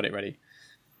someone's got it ready.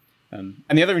 And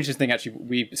the other interesting thing,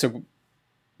 actually,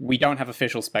 we don't have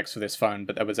official specs for this phone,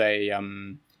 but there was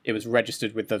it was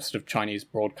registered with the sort of Chinese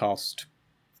broadcast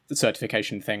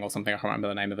certification thing or something. I can't remember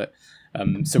the name of it.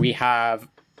 So we have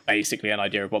basically an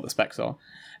idea of what the specs are.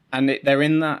 And they're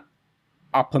in that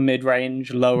upper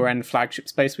mid-range, lower-end flagship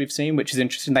space we've seen, which is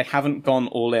interesting. They haven't gone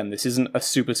all in. This isn't a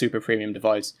super, super premium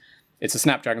device. It's a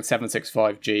Snapdragon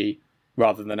 765G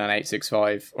rather than an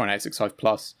 865 or an 865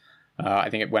 Plus.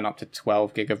 I think it went up to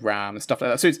 12 gig of RAM and stuff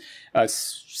like that. So it's a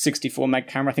 64 meg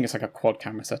camera. I think it's like a quad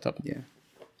camera setup. Yeah.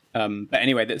 But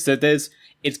anyway, so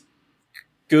it's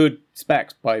good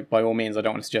specs by all means. I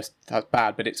don't want to suggest that's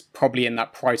bad, but it's probably in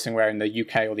that pricing where in the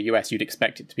UK or the US you'd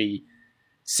expect it to be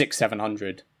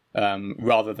 600-700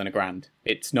 rather than $1,000.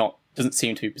 It's not, doesn't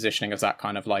seem to be positioning as that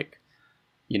kind of like,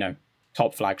 you know,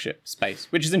 top flagship space,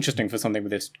 which is interesting for something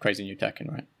with this crazy new tech in,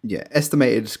 right? Yeah,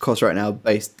 estimated cost right now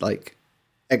based like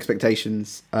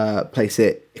expectations place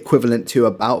it equivalent to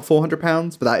about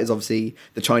 £400, but that is obviously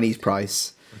the Chinese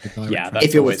price. Yeah,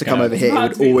 if it was to come over here,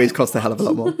 it would always cost a hell of a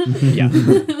lot more. Yeah,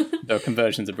 the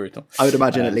conversions are brutal. I would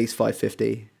imagine at least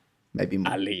 550, maybe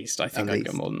more. At least, I think I'd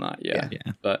go more than that. Yeah.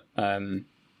 But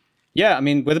I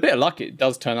mean, with a bit of luck, it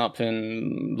does turn up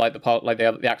in like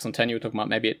the Axon 10 you were talking about.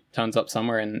 Maybe it turns up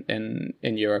somewhere in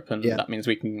Europe, and that means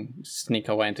we can sneak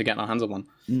our way into getting our hands on one.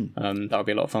 That would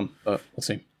be a lot of fun, but we'll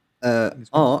see.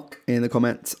 Ark in the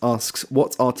comments asks,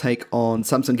 what's our take on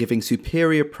Samsung giving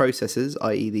superior processors,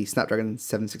 i.e. the Snapdragon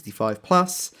 765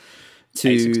 Plus to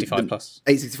 865 Plus.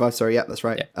 865, sorry, yeah, that's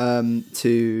right. Yeah.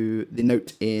 To the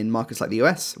Note in markets like the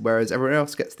US, whereas everyone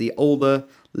else gets the older,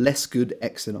 less good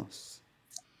Exynos.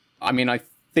 I mean, I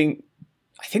think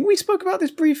we spoke about this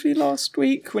briefly last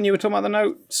week when you were talking about the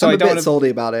Note. So I'm a bit salty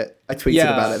about it. I tweeted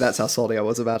about it. That's how salty I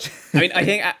was about it. I mean, I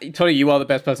think, Tony, you are the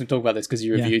best person to talk about this because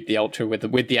you reviewed the Ultra with the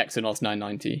Exynos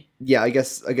 990. Yeah, I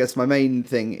guess my main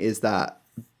thing is that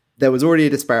there was already a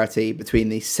disparity between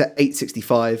the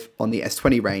 865 on the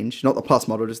S20 range, not the Plus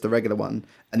model, just the regular one,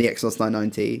 and the Exynos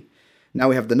 990. Now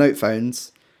we have the Note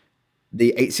phones. The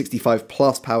 865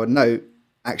 Plus powered Note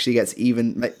actually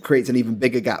creates an even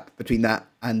bigger gap between that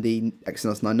and the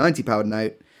Exynos 990 powered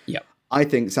Note. Yep. I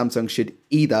think Samsung should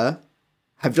either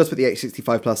have just put the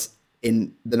 865 Plus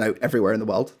in the Note everywhere in the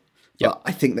world. But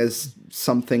I think there's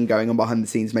something going on behind the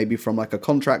scenes, maybe from like a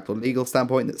contract or legal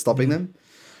standpoint that's stopping them.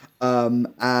 They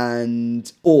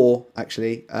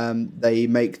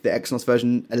make the Exynos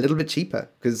version a little bit cheaper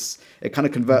because it kind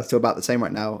of converts to about the same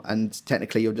right now. And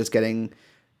technically you're just getting,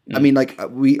 I mean, like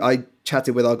I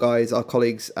chatted with our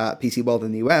colleagues at PC World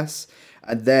in the US,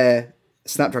 and their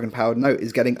Snapdragon powered Note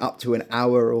is getting up to an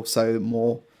hour or so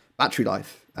more battery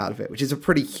life out of it, which is a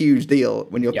pretty huge deal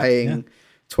when you're paying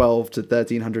 $1,200 to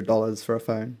 $1,300 for a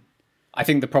phone. I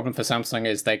think the problem for Samsung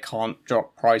is they can't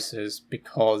drop prices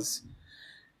because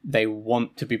they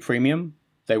want to be premium.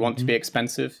 They want to be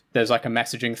expensive. There's like a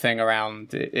messaging thing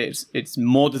around it's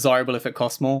more desirable if it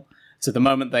costs more. So the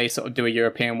moment they sort of do a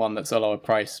European one that's a lower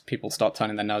price, people start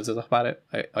turning their noses up at it.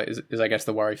 Is I guess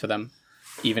the worry for them.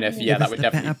 Even if that would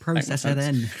definitely better processor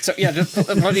then. So just put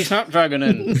the bloody Snapdragon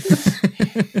in.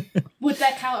 Would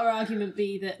their counter argument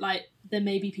be that like there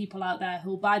may be people out there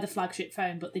who'll buy the flagship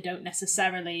phone, but they don't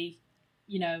necessarily,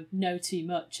 know too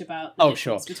much about the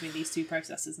difference between these two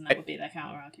processors, and that would be their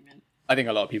counter argument? I think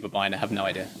a lot of people buying it have no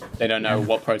idea. They don't know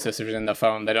what processor is in their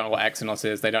phone. They don't know what Exynos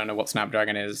is. They don't know what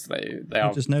Snapdragon is. They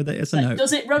just know that it's a Note.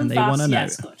 Does it run fast?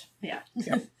 Yes, good. Yeah.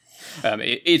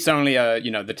 It's only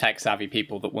the tech savvy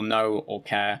people that will know or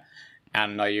care.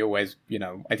 And I always,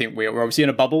 I think we're obviously in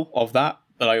a bubble of that.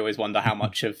 But I always wonder how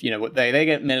much of, they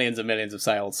get millions and millions of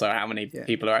sales. So how many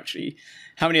people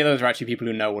how many of those are actually people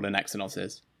who know what an Exynos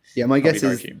is? Yeah, my guess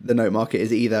is the Note market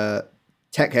is either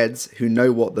tech heads who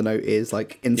know what the Note is,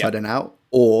 like inside and out,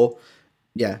 or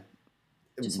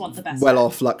just want the best.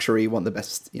 Well-off luxury, want the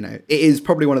best. It is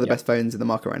probably one of the best phones in the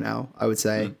market right now. I would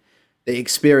say the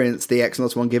experience the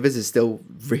Exynos One gives is still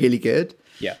really good.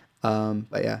 Yeah.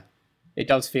 But yeah, it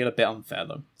does feel a bit unfair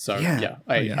though. So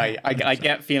I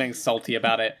get feeling salty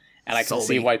about it, and I can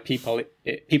see why people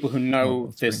who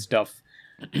know this stuff,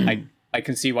 I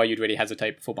can see why you'd really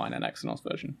hesitate before buying an Exynos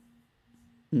version.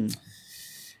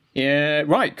 Yeah,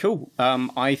 right, cool.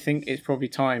 I think it's probably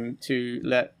time to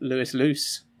let Lewis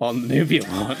loose on the Nubia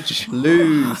Watch.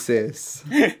 Lucis.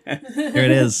 Here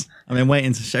it is. I've been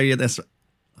waiting to show you this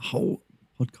whole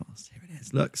podcast. Here it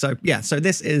is. Look, so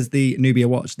this is the Nubia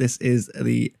Watch. This is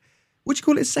the, would you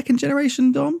call it second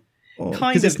generation, Dom?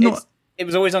 Kind of. It's not. It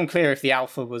was always unclear if the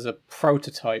Alpha was a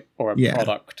prototype or a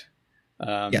product.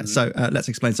 So let's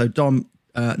explain. So Dom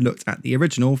looked at the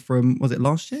original from, was it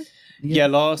last year? Yeah,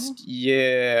 last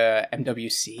year,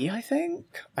 MWC, I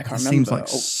think. I can't remember. Seems like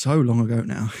so long ago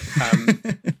now.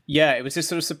 It was this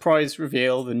sort of surprise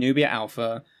reveal, the Nubia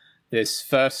Alpha, this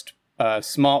first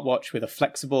smartwatch with a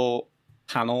flexible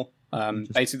panel,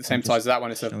 basically the same size as that one.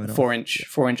 It's a 4-inch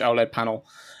OLED panel.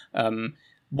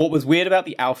 What was weird about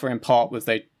the Alpha in part was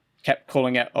they kept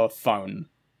calling it a phone.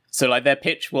 So like their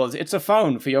pitch was, it's a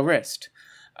phone for your wrist.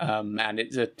 And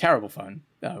it's a terrible phone.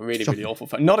 Really, really awful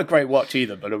phone. Not a great watch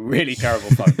either, but a really terrible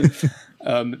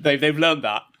phone. They've learned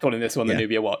that, calling this one the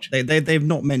Nubia Watch. They've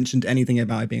not mentioned anything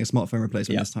about it being a smartphone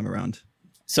replacement this time around.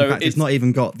 So in fact, it's not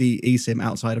even got the eSIM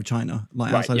outside of China.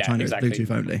 Like outside of China, exactly. It's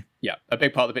Bluetooth only. Yeah, a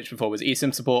big part of the pitch before was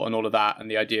eSIM support and all of that,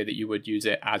 and the idea that you would use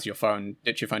it as your phone,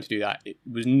 ditch your phone to do that. It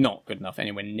was not good enough,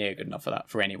 anywhere near good enough for that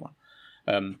for anyone.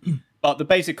 But the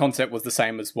basic concept was the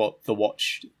same as what the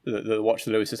watch that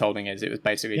Lewis is holding is. It was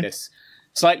basically this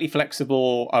slightly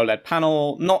flexible OLED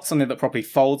panel, not something that properly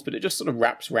folds, but it just sort of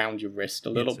wraps around your wrist a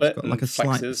little bit. It's got like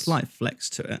a slight flex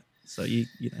to it. So you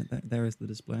know, there is the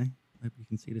display. I hope you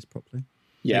can see this properly.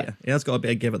 Yeah, it has got a bit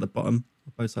of give at the bottom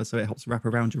of both sides, so it helps wrap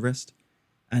around your wrist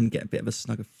and get a bit of a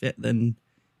snugger fit than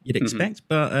you'd expect.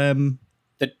 But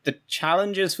the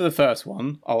challenges for the first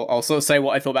one, I'll sort of say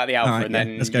what I thought about the Alpha, and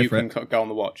then you can go on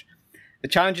the watch. The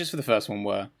challenges for the first one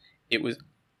were it was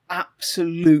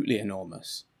absolutely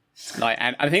enormous. Like,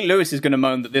 and I think Lewis is going to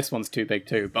moan that this one's too big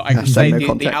too, but I can say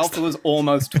the Alpha was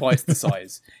almost twice the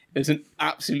size. It was an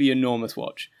absolutely enormous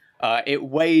watch. It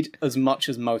weighed as much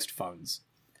as most phones.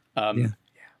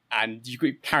 And you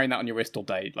could carry that on your wrist all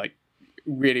day, like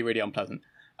really, really unpleasant.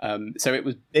 So it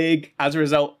was big. As a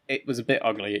result, it was a bit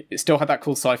ugly. It still had that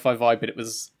cool sci-fi vibe, but it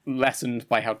was lessened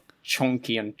by how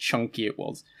chunky it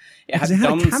was. It had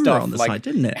dumb a camera stuff on the like, side,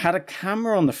 didn't it? It had a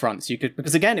camera on the front, so you could,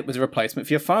 because again, it was a replacement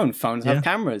for your phone. Phones have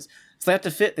cameras. So they had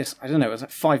to fit this, I don't know, it was like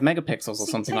 5 megapixels or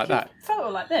something like that. A photo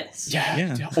like this?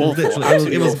 Yeah.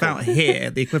 It was about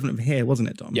here, the equivalent of here, wasn't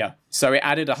it, Dom? Yeah. So it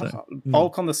added a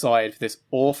bulk on the side for this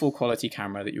awful quality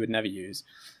camera that you would never use.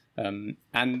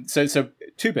 And so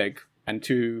too big and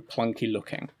too clunky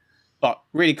looking, but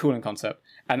really cool in concept.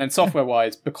 And then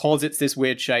software-wise, because it's this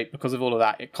weird shape, because of all of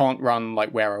that, it can't run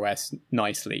like Wear OS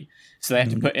nicely. So they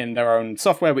have to put in their own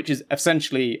software, which is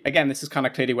essentially, again, this is kind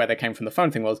of clearly where they came from the phone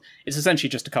thing was, it's essentially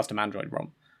just a custom Android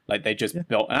ROM. Like they just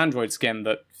built an Android skin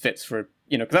that fits for,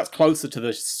 because that's closer to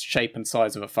the shape and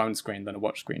size of a phone screen than a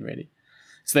watch screen, really.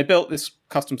 So they built this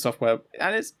custom software,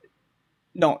 and it's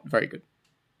not very good.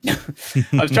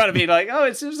 I was trying to be like, oh,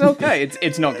 it's okay.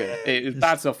 It's not good. It's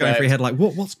bad software. Going through your head like,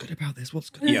 what's good about this? What's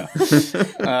good? Yeah.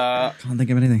 Can't think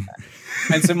of anything.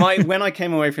 And so when I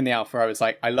came away from the Alpha, I was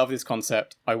like, I love this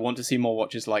concept. I want to see more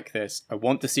watches like this. I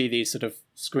want to see these sort of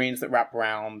screens that wrap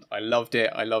around. I loved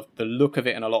it. I loved the look of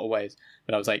it in a lot of ways.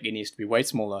 But I was like, it needs to be way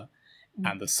smaller,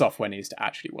 and the software needs to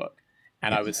actually work.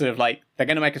 And I was sort of like, they're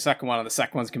going to make a second one, and the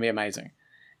second one's going to be amazing.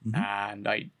 And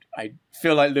I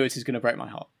feel like Lewis is going to break my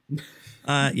heart.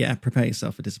 Prepare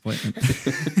yourself for disappointment.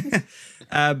 Because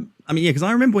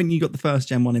I remember when you got the first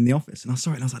Gen 1 in the office, and I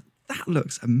saw it and I was like, that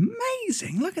looks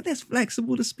amazing. Look at this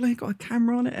flexible display, got a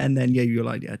camera on it. And then you were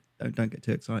like, don't get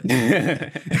too excited.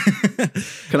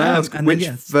 Can I ask which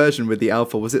version with the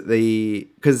Alpha was it?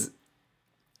 Because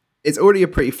it's already a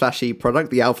pretty flashy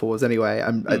product, the Alpha was anyway,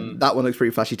 and that one looks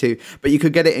pretty flashy too, but you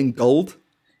could get it in gold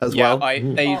as well.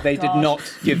 They did not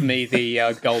give me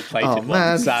the gold-plated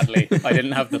one, sadly. I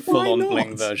didn't have the full-on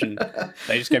bling version.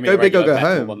 They just gave me a regular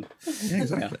metal one. Yeah,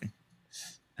 exactly.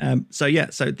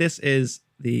 So this is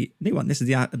the new one. This is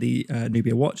the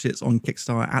Nubia watch. It's on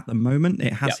Kickstarter at the moment.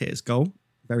 It has hit its goal,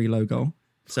 very low goal.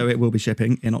 So it will be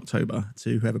shipping in October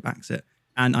to whoever backs it.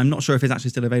 And I'm not sure if it's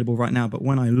actually still available right now, but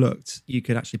when I looked, you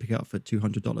could actually pick it up for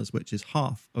 $200, which is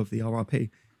half of the RRP.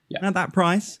 Yeah. At that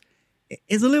price,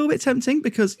 is a little bit tempting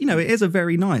because, it is a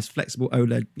very nice flexible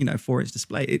OLED, 4-inch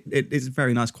display. It is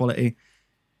very nice quality.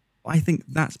 I think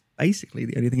that's basically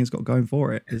the only thing it's got going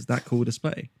for it is that cool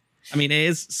display. I mean, it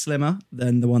is slimmer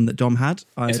than the one that Dom had.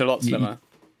 It's a lot slimmer.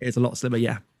 It's a lot slimmer,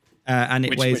 yeah. And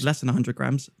it weighs less than 100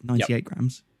 grams, 98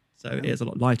 grams. So it is a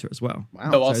lot lighter as well.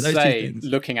 Wow. So I'll say,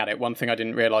 looking at it, one thing I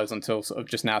didn't realise until sort of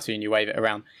just now seeing you wave it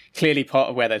around, clearly part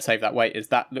of where they'd save that weight is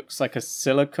that looks like a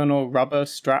silicone or rubber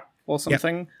strap or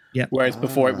something. Yep. Whereas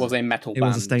before it was a metal band. It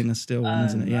was a stainless steel one,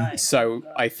 isn't it? Yeah. So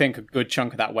I think a good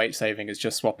chunk of that weight saving is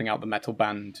just swapping out the metal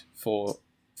band for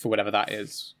whatever that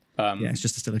is. It's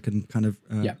just a silicone kind of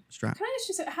strap. Can I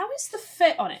just say, how is the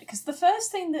fit on it? Because the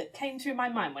first thing that came through my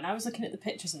mind when I was looking at the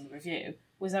pictures and the review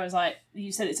was I was like,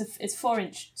 you said it's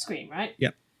 4-inch screen, right?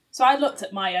 Yep. So I looked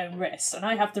at my own wrist, and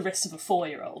I have the wrist of a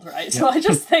 4-year-old, right? So I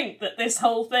just think that this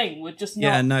whole thing would just not.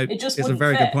 Yeah, no, it just it's a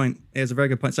very good point. It's a very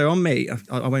good point. So on me,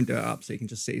 I won't do it up so you can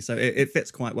just see. So it fits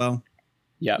quite well.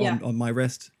 On my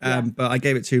wrist. But I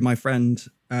gave it to my friend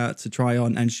to try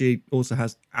on, and she also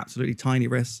has absolutely tiny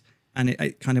wrists, and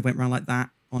it kind of went around like that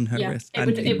on her wrist.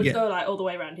 It would go like all the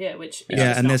way around here, which is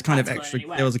and there's kind of extra.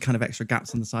 Anyway. There was a kind of extra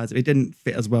gaps on the sides. It didn't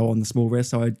fit as well on the small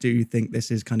wrist, so I do think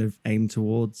this is kind of aimed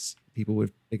towards people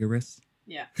with bigger wrists.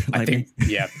 Yeah, I think.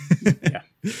 Yeah.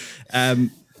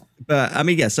 But I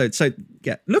mean, so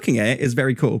looking at it is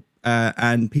very cool,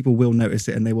 and people will notice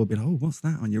it, and they will be like, "Oh, what's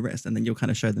that on your wrist?" And then you'll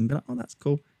kind of show them, be like, "Oh, that's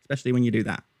cool," especially when you do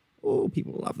that. Oh,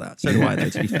 people love that. So do I, though,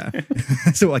 to be fair.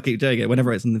 So I keep doing it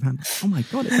whenever it's in the van. Oh my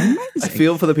God, it's amazing. I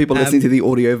feel for the people listening to the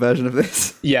audio version of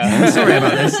this. Yeah. Sorry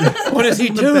about this. What is he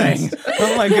doing?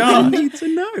 Oh my I God. need to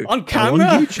know. On Go camera?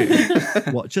 on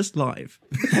YouTube. Watch us live.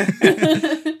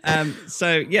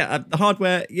 So yeah, the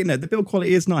hardware, the build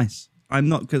quality is nice. I'm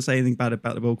not going to say anything bad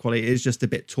about the build quality. It is just a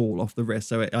bit tall off the wrist.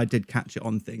 So I did catch it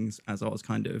on things as I was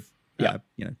kind of,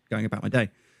 going about my day.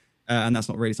 And that's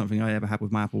not really something I ever had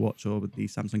with my Apple Watch or with the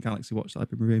Samsung Galaxy Watch that I've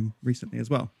been reviewing recently as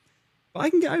well. But I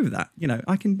can get over that.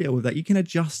 I can deal with that. You can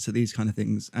adjust to these kind of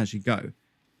things as you go.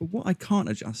 But what I can't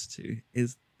adjust to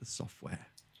is the software.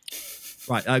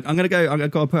 Right, I've got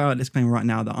to put out a disclaimer right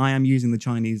now that I am using the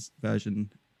Chinese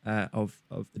version of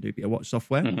the Nubia Watch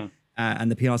software. Mm-hmm.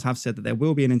 And the PRs have said that there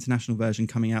will be an international version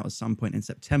coming out at some point in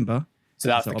September. So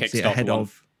that's the Kickstarter one.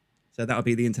 So that'll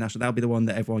be the international. That'll be the one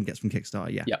that everyone gets from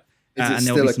Kickstarter, yeah. Yep. And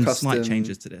there'll be some slight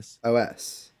changes to this.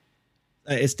 OS?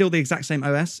 It's still the exact same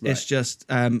OS. Right. It's just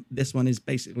this one is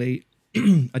basically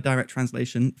a direct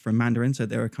translation from Mandarin. So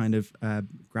there are kind of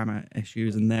grammar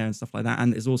issues in there and stuff like that.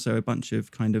 And there's also a bunch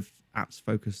of kind of apps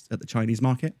focused at the Chinese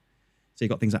market. So you've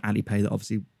got things like Alipay that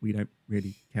obviously we don't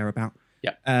really care about.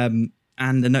 Yeah.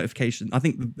 And the notification. I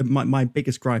think my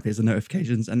biggest gripe is the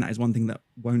notifications. And that is one thing that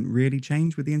won't really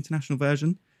change with the international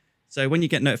version. So when you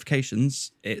get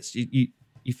notifications, it's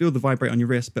you feel the vibrate on your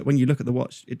wrist, but when you look at the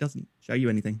watch, it doesn't show you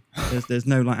anything. There's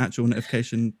no like actual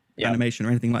notification animation or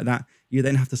anything like that. You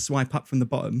then have to swipe up from the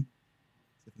bottom.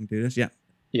 If you can do this,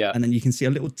 yeah. And then you can see a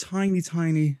little tiny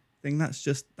thing.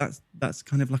 That's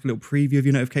kind of like a little preview of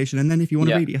your notification. And then if you want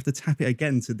to read it, you have to tap it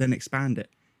again to then expand it.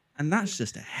 And that's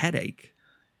just a headache.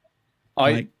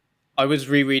 I was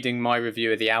rereading my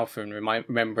review of the Alpha and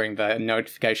remembering the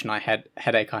notification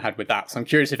headache I had with that. So I'm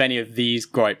curious if any of these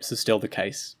gripes are still the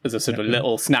case as a sort of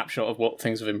little snapshot of what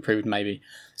things have improved maybe.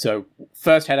 So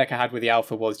first headache I had with the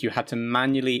Alpha was you had to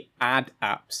manually add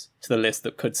apps to the list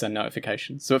that could send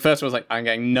notifications. So at first I was like, I'm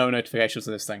getting no notifications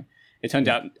on this thing. It turned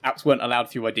out apps weren't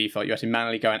allowed through by default. You had to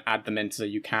manually go and add them in so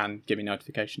you can give me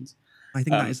notifications. I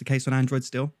think that is the case on Android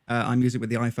still. I'm using it with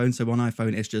the iPhone. So on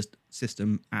iPhone, it's just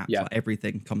system apps. Like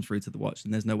everything comes through to the watch,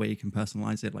 and there's no way you can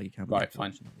personalize it like you can with right,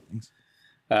 fine.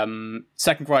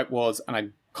 Second gripe was, and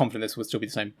I'm confident this will still be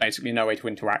the same, basically no way to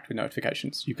interact with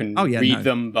notifications. You can read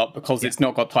them, but because it's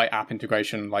not got tight app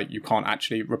integration, like you can't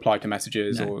actually reply to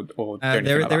messages or do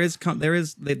anything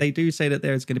they do say that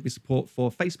there is going to be support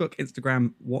for Facebook,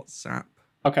 Instagram, WhatsApp,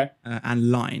 and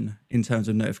Line in terms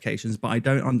of notifications, but I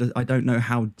don't know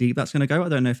how deep that's going to go. I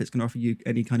don't know if it's going to offer you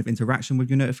any kind of interaction with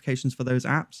your notifications for those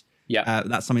apps.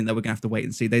 That's something that we're going to have to wait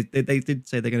and see. They did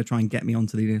say they're going to try and get me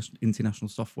onto the international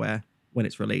software when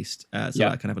it's released, so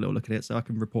I can have a little look at it, so I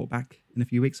can report back in a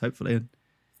few weeks, hopefully, and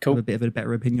have a bit of a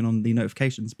better opinion on the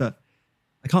notifications. But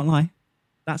I can't lie,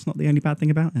 that's not the only bad thing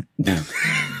about it.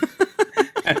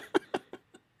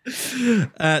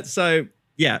 So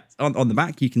yeah, on the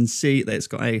back, you can see that it's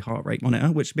got a heart rate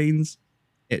monitor, which means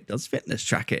it does fitness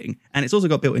tracking. And it's also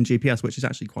got built-in GPS, which is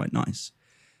actually quite nice.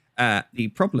 The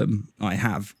problem I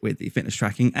have with the fitness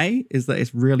tracking, is that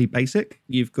it's really basic.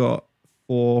 You've got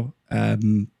 4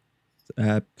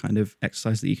 kind of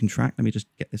exercises that you can track. Let me just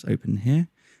get this open here.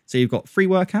 So you've got free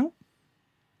workout,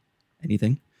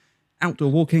 anything,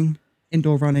 outdoor walking,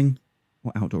 indoor running,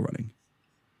 or outdoor running.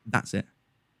 That's it.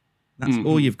 That's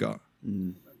all you've got.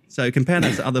 So compare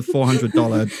that to other $400,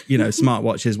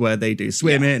 smartwatches where they do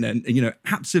swimming and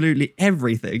absolutely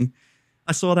everything.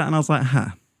 I saw that and I was like,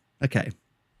 okay,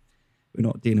 we're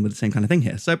not dealing with the same kind of thing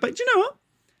here. So, but you know what?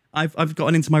 I've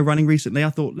gotten into my running recently. I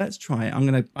thought, let's try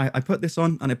it. I put this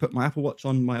on and I put my Apple Watch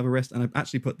on my other wrist and I've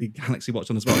actually put the Galaxy Watch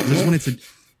on as well because I just wanted to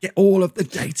get all of the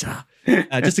data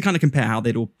just to kind of compare how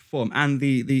they'd all perform. And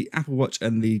the Apple Watch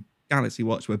and the Galaxy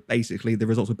Watch the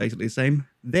results were basically the same.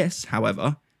 This,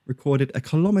 however, recorded a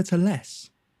kilometer less.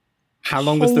 How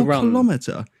long was the run?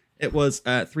 Kilometer. It was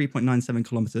 3.97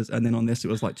 kilometers, and then on this it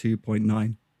was like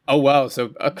 2.9. Oh wow!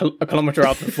 So a kilometer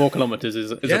out of 4 kilometers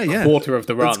is a quarter of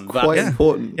the run. That's quite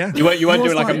important. Yeah, you weren't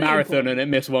doing like a marathon and it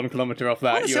missed 1 kilometer off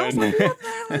that.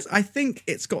 I think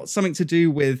it's got something to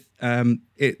do with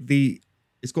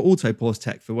it's got auto pause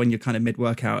tech for when you're kind of mid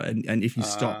workout, and if you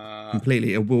stop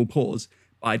completely, it will pause.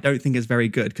 But I don't think it's very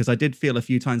good because I did feel a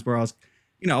few times where I was.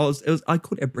 I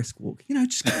called it a brisk walk,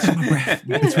 just catching my breath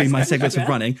between my segments of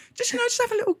running. Just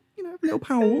have a little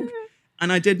power walk.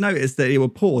 And I did notice that it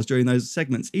would pause during those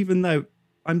segments, even though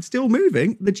I'm still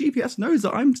moving. The GPS knows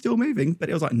that I'm still moving, but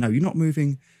it was like, no, you're not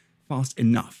moving fast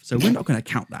enough. So we're not going to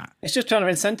count that. It's just trying to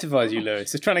incentivize you,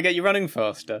 Lewis. It's trying to get you running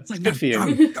faster. It's like, good for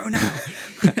you. Go now.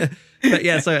 But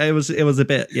yeah, so it was a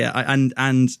bit,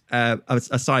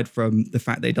 aside from the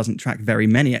fact that it doesn't track very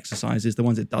many exercises, the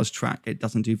ones it does track, it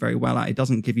doesn't do very well at. It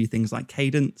doesn't give you things like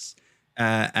cadence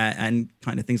and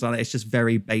kind of things like that. It's just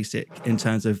very basic in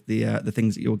terms of the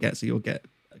things that you'll get. So you'll get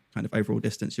kind of overall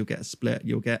distance, you'll get a split,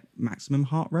 you'll get maximum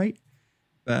heart rate,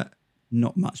 but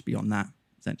not much beyond that,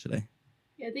 essentially.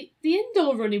 Yeah, the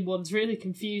indoor running ones really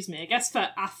confuse me. I guess for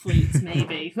athletes,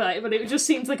 maybe, but it just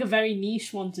seems like a very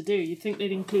niche one to do. You'd think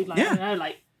they'd include, like, I don't know,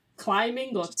 like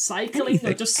climbing or cycling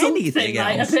or just something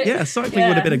like else. A bit, yeah, cycling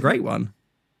would have been a great one.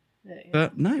 Yeah.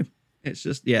 But no, it's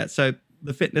just, so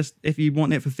the fitness, if you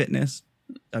want it for fitness,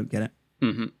 don't get it.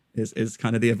 Mm-hmm. Is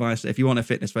kind of the advice. If you want a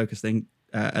fitness focused thing,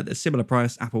 at a similar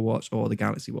price, Apple Watch or the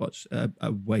Galaxy Watch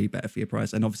are way better for your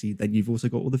price. And obviously then you've also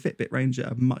got all the Fitbit range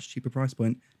at a much cheaper price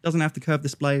point. Doesn't have the curved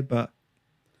display, but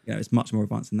it's much more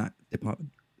advanced in that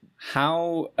department.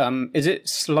 How is it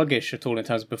sluggish at all in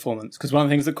terms of performance? Because one of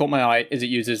the things that caught my eye is it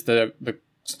uses the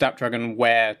Snapdragon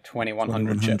Wear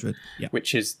 2100 chip,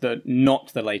 which is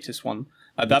not the latest one.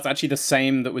 That's actually the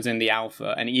same that was in the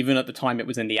alpha, and even at the time it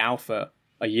was in the alpha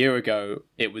a year ago,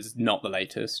 it was not the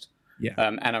latest. Yeah.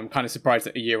 And I'm kind of surprised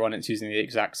that a year on it's using the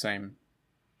exact same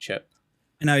chip.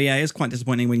 No, it's quite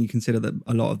disappointing when you consider that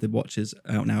a lot of the watches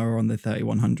out now are on the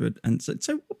 3100. And so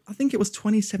I think it was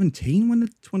 2017 when the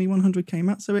 2100 came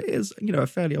out. So it is, a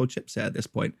fairly old chipset at this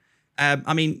point.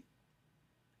 I mean,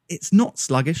 it's not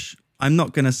sluggish. I'm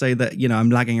not going to say that, I'm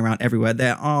lagging around everywhere.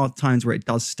 There are times where it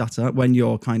does stutter when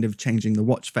you're kind of changing the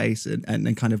watch face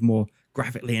and kind of more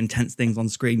graphically intense things on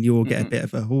screen. You will get a bit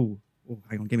of a,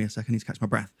 hang on, give me a second, I need to catch my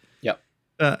breath. Yep.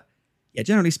 But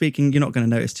generally speaking, you're not going to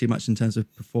notice too much in terms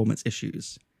of performance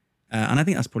issues. And I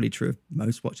think that's probably true of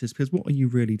most watches, because what are you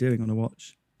really doing on a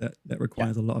watch that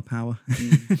requires a lot of power?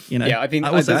 I think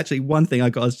also actually one thing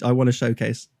I want to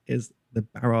showcase is the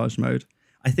barrage mode.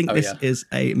 I think this is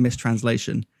a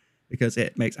mistranslation because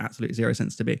it makes absolutely zero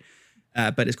sense to me.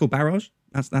 But it's called Barrage.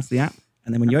 That's the app.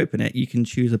 And then when you open it, you can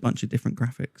choose a bunch of different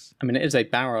graphics. I mean, it is a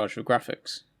barrage of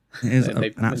graphics. It is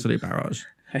an absolute barrage.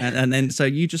 And then so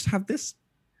you just have this.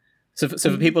 So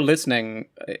for people listening,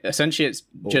 essentially it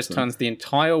just turns the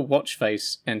entire watch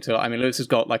face into, Lewis has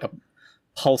got like a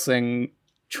pulsing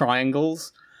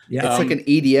triangles. Yeah, it's like an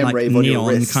EDM like rave on your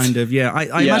wrist. Kind of,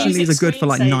 I imagine these are good for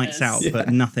like nights out, but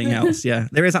nothing else. Yeah,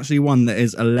 there is actually one that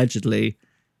is allegedly,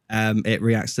 it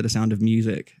reacts to the sound of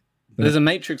music. But there's a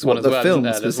Matrix one as well, isn't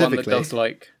there? There's one that does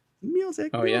like...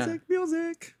 music.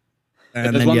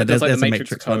 And there's one that does like the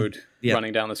Matrix code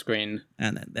running down the screen.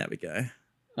 And then there we go.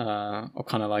 Or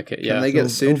kind of like it, Can they get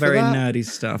sued all for very that? nerdy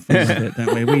stuff. We love it,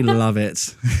 don't we? We love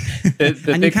it.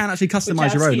 And you can actually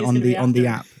customize your own on the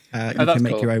app. You can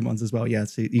make your own ones as well. Yeah,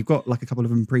 so you've got like a couple of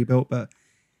them pre-built, but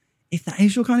if that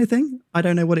is your kind of thing, I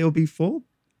don't know what it will be for.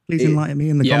 Please enlighten me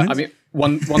in the comments. I mean,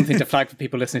 one thing to flag for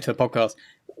people listening to the podcast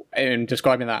in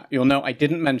describing that, you'll note I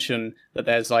didn't mention that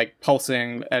there's like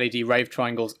pulsing LED rave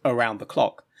triangles around the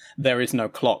clock. There is no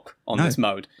clock on this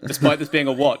mode. Despite this being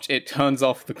a watch, it turns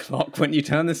off the clock when you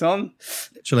turn this on.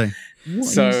 Literally.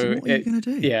 What are you going to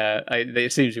do? Yeah,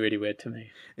 it seems really weird to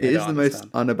me. It is the most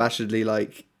unabashedly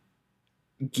like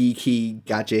geeky,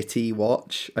 gadgety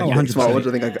watch. Smartwatch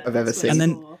I think I've ever seen. And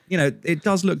then, it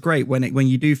does look great when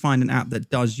you do find an app that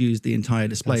does use the entire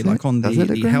display, like on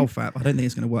the Health app. I don't think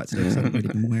it's going to work today because I haven't really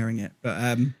been wearing it.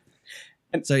 But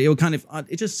so it'll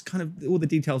all the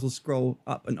details will scroll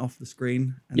up and off the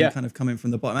screen and then kind of come in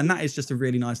from the bottom. And that is just a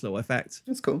really nice little effect.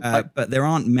 That's cool. But there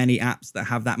aren't many apps that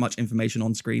have that much information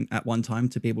on screen at one time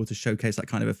to be able to showcase that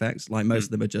kind of effects. Like most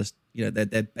of them are just,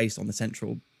 they're based on the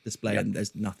central display and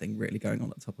there's nothing really going on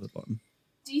at the top or the bottom.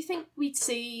 Do you think we'd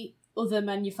see other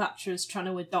manufacturers trying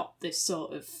to adopt this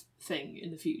sort of thing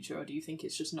in the future, or do you think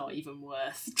it's just not even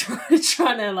worth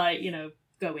trying to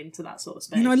go into that sort of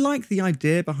space? I like the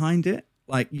idea behind it.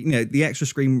 Like, the extra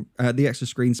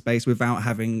screen space without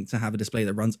having to have a display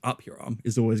that runs up your arm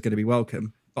is always going to be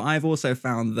welcome. But I've also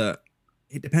found that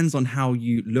it depends on how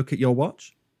you look at your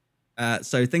watch.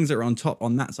 So things that are on top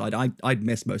on that side, I'd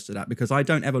miss most of that because I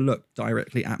don't ever look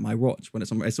directly at my watch when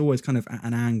it's on. It's always kind of at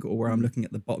an angle where I'm looking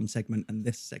at the bottom segment and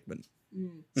this segment.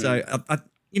 So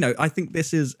I think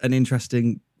this is an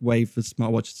interesting way for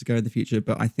smartwatches to go in the future,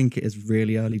 but I think it is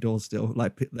really early doors still.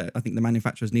 Like, I think the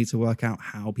manufacturers need to work out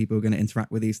how people are going to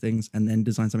interact with these things and then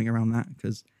design something around that.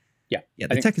 Because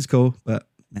the tech is cool, but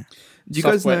nah. Do you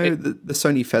guys know the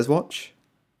Sony Fez watch?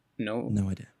 No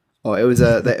idea. Oh, it was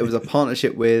a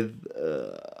partnership with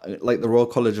like the Royal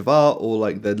College of Art or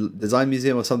like the Design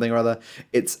Museum or something or other.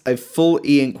 It's a full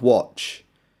e-ink watch,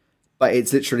 but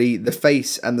it's literally the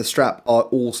face and the strap are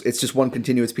all. It's just one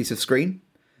continuous piece of screen,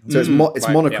 so it's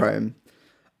monochrome.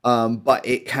 but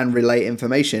it can relay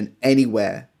information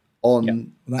anywhere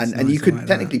on, and you could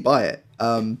technically buy it.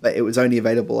 But it was only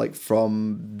available like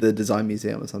from the design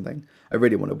museum or something. I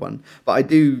really wanted one, but I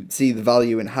do see the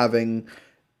value in having,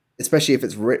 especially if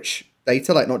it's rich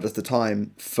data, like not just the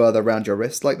time, further around your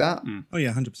wrist like that. Oh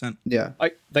yeah, 100%. Yeah.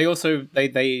 They also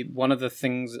one of the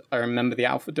things I remember the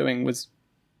Alpha doing was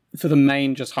for the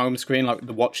main just home screen, like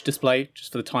the watch display,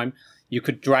 just for the time, you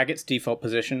could drag its default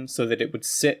position so that it would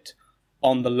sit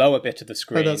on the lower bit of the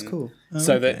screen. Oh, that's cool.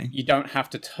 So that you don't have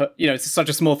to, it's such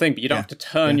a small thing, but you don't have to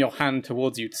turn your hand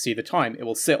towards you to see the time. It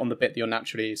will sit on the bit that you're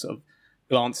naturally sort of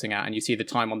glancing at, and you see the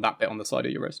time on that bit on the side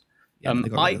of your wrist. Yeah,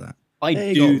 I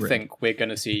do think we're going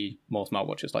to see more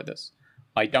smartwatches like this.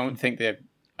 I don't think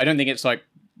it's like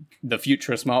the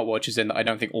future of smartwatches in that I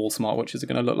don't think all smartwatches are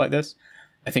going to look like this.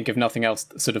 I think if nothing else,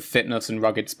 sort of fitness and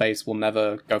rugged space will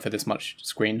never go for this much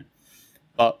screen.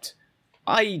 But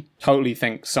I totally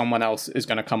think someone else is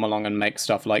going to come along and make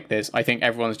stuff like this. I think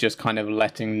everyone's just kind of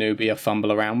letting Nubia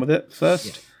fumble around with it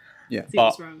first. Yeah.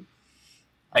 But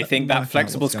I think that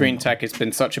flexible screen tech has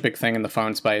been such a big thing in the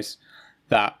phone space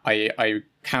that I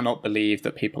cannot believe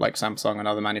that people like Samsung and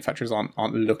other manufacturers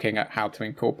aren't looking at how to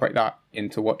incorporate that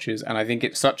into watches. And I think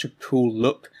it's such a cool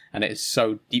look, and it is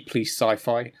so deeply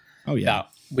sci-fi. Oh yeah,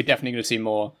 that we're definitely going to see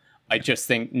more. I just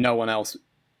think no one else.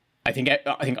 I think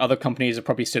other companies are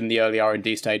probably still in the early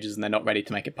R&D stages, and they're not ready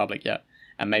to make it public yet.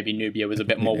 And maybe Nubia was a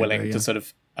bit more willing to sort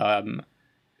of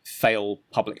fail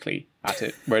publicly at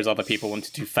it, whereas other people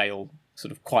wanted to fail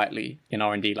sort of quietly in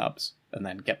R&D labs and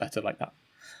then get better like that.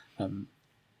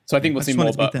 So I think we'll see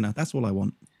more. But thinner. That's all I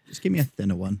want. Just give me a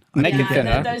thinner one. Make it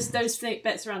thinner. Those thick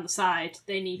bits around the side,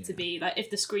 they need to be like, if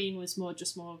the screen was more,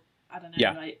 I don't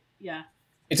know,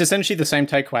 It's essentially the same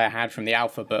takeaway I had from the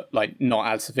Alpha, but like not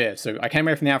as severe. So I came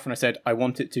away from the Alpha and I said, I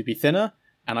want it to be thinner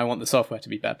and I want the software to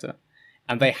be better.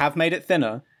 And they have made it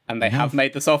thinner and they have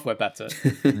made the software better.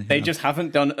 They just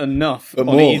haven't done enough on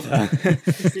either.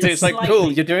 So it's like,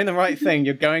 cool, you're doing the right thing.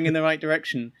 You're going in the right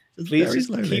direction. Please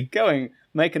just keep going.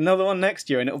 Make another one next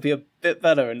year and it'll be a bit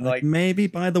better. And like maybe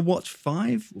by the Watch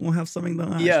 5 we'll have something that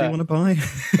I actually want to buy.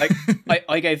 Like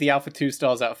I gave the Alpha 2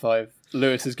 stars out of 5.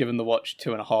 Lewis has given the watch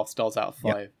 2.5 stars out of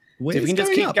 5. Yep. So if we can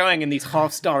just keep going in these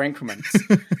half-star increments,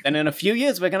 then in a few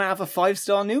years we're going to have a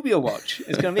 5-star Nubia watch.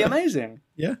 It's going to be amazing.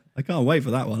 Yeah, I can't wait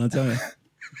for that one, I tell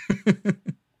you.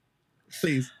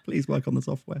 Please work on the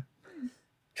software.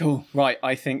 Cool. Right,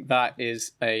 I think that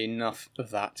is enough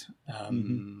of that.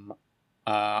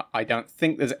 I don't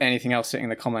think there's anything else sitting in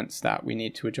the comments that we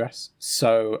need to address.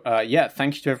 So,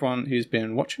 thank you to everyone who's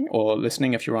been watching or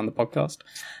listening if you're on the podcast.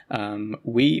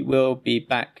 We will be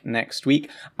back next week.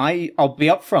 I'll be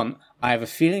up front. I have a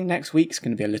feeling next week's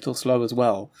going to be a little slow as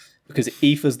well, because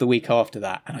IFA's the week after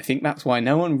that. And I think that's why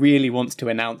no one really wants to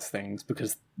announce things,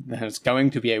 because there's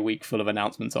going to be a week full of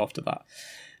announcements after that.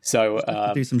 So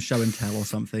do some show and tell or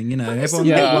something, everyone's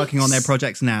working on their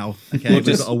projects now. Okay, we've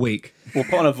got a week. We'll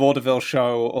put on a vaudeville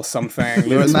show or something.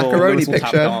 Lewis will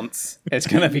tap dance. It's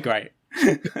going to be great.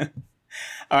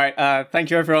 All right,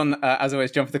 thank you everyone. As always,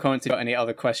 jump in the comments if you've got any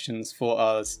other questions for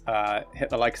us.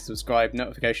 Hit the like, subscribe,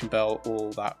 notification bell,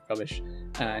 all that rubbish.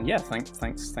 And thanks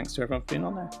to everyone for being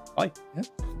on there. Bye.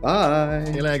 Bye.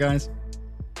 See you later, guys.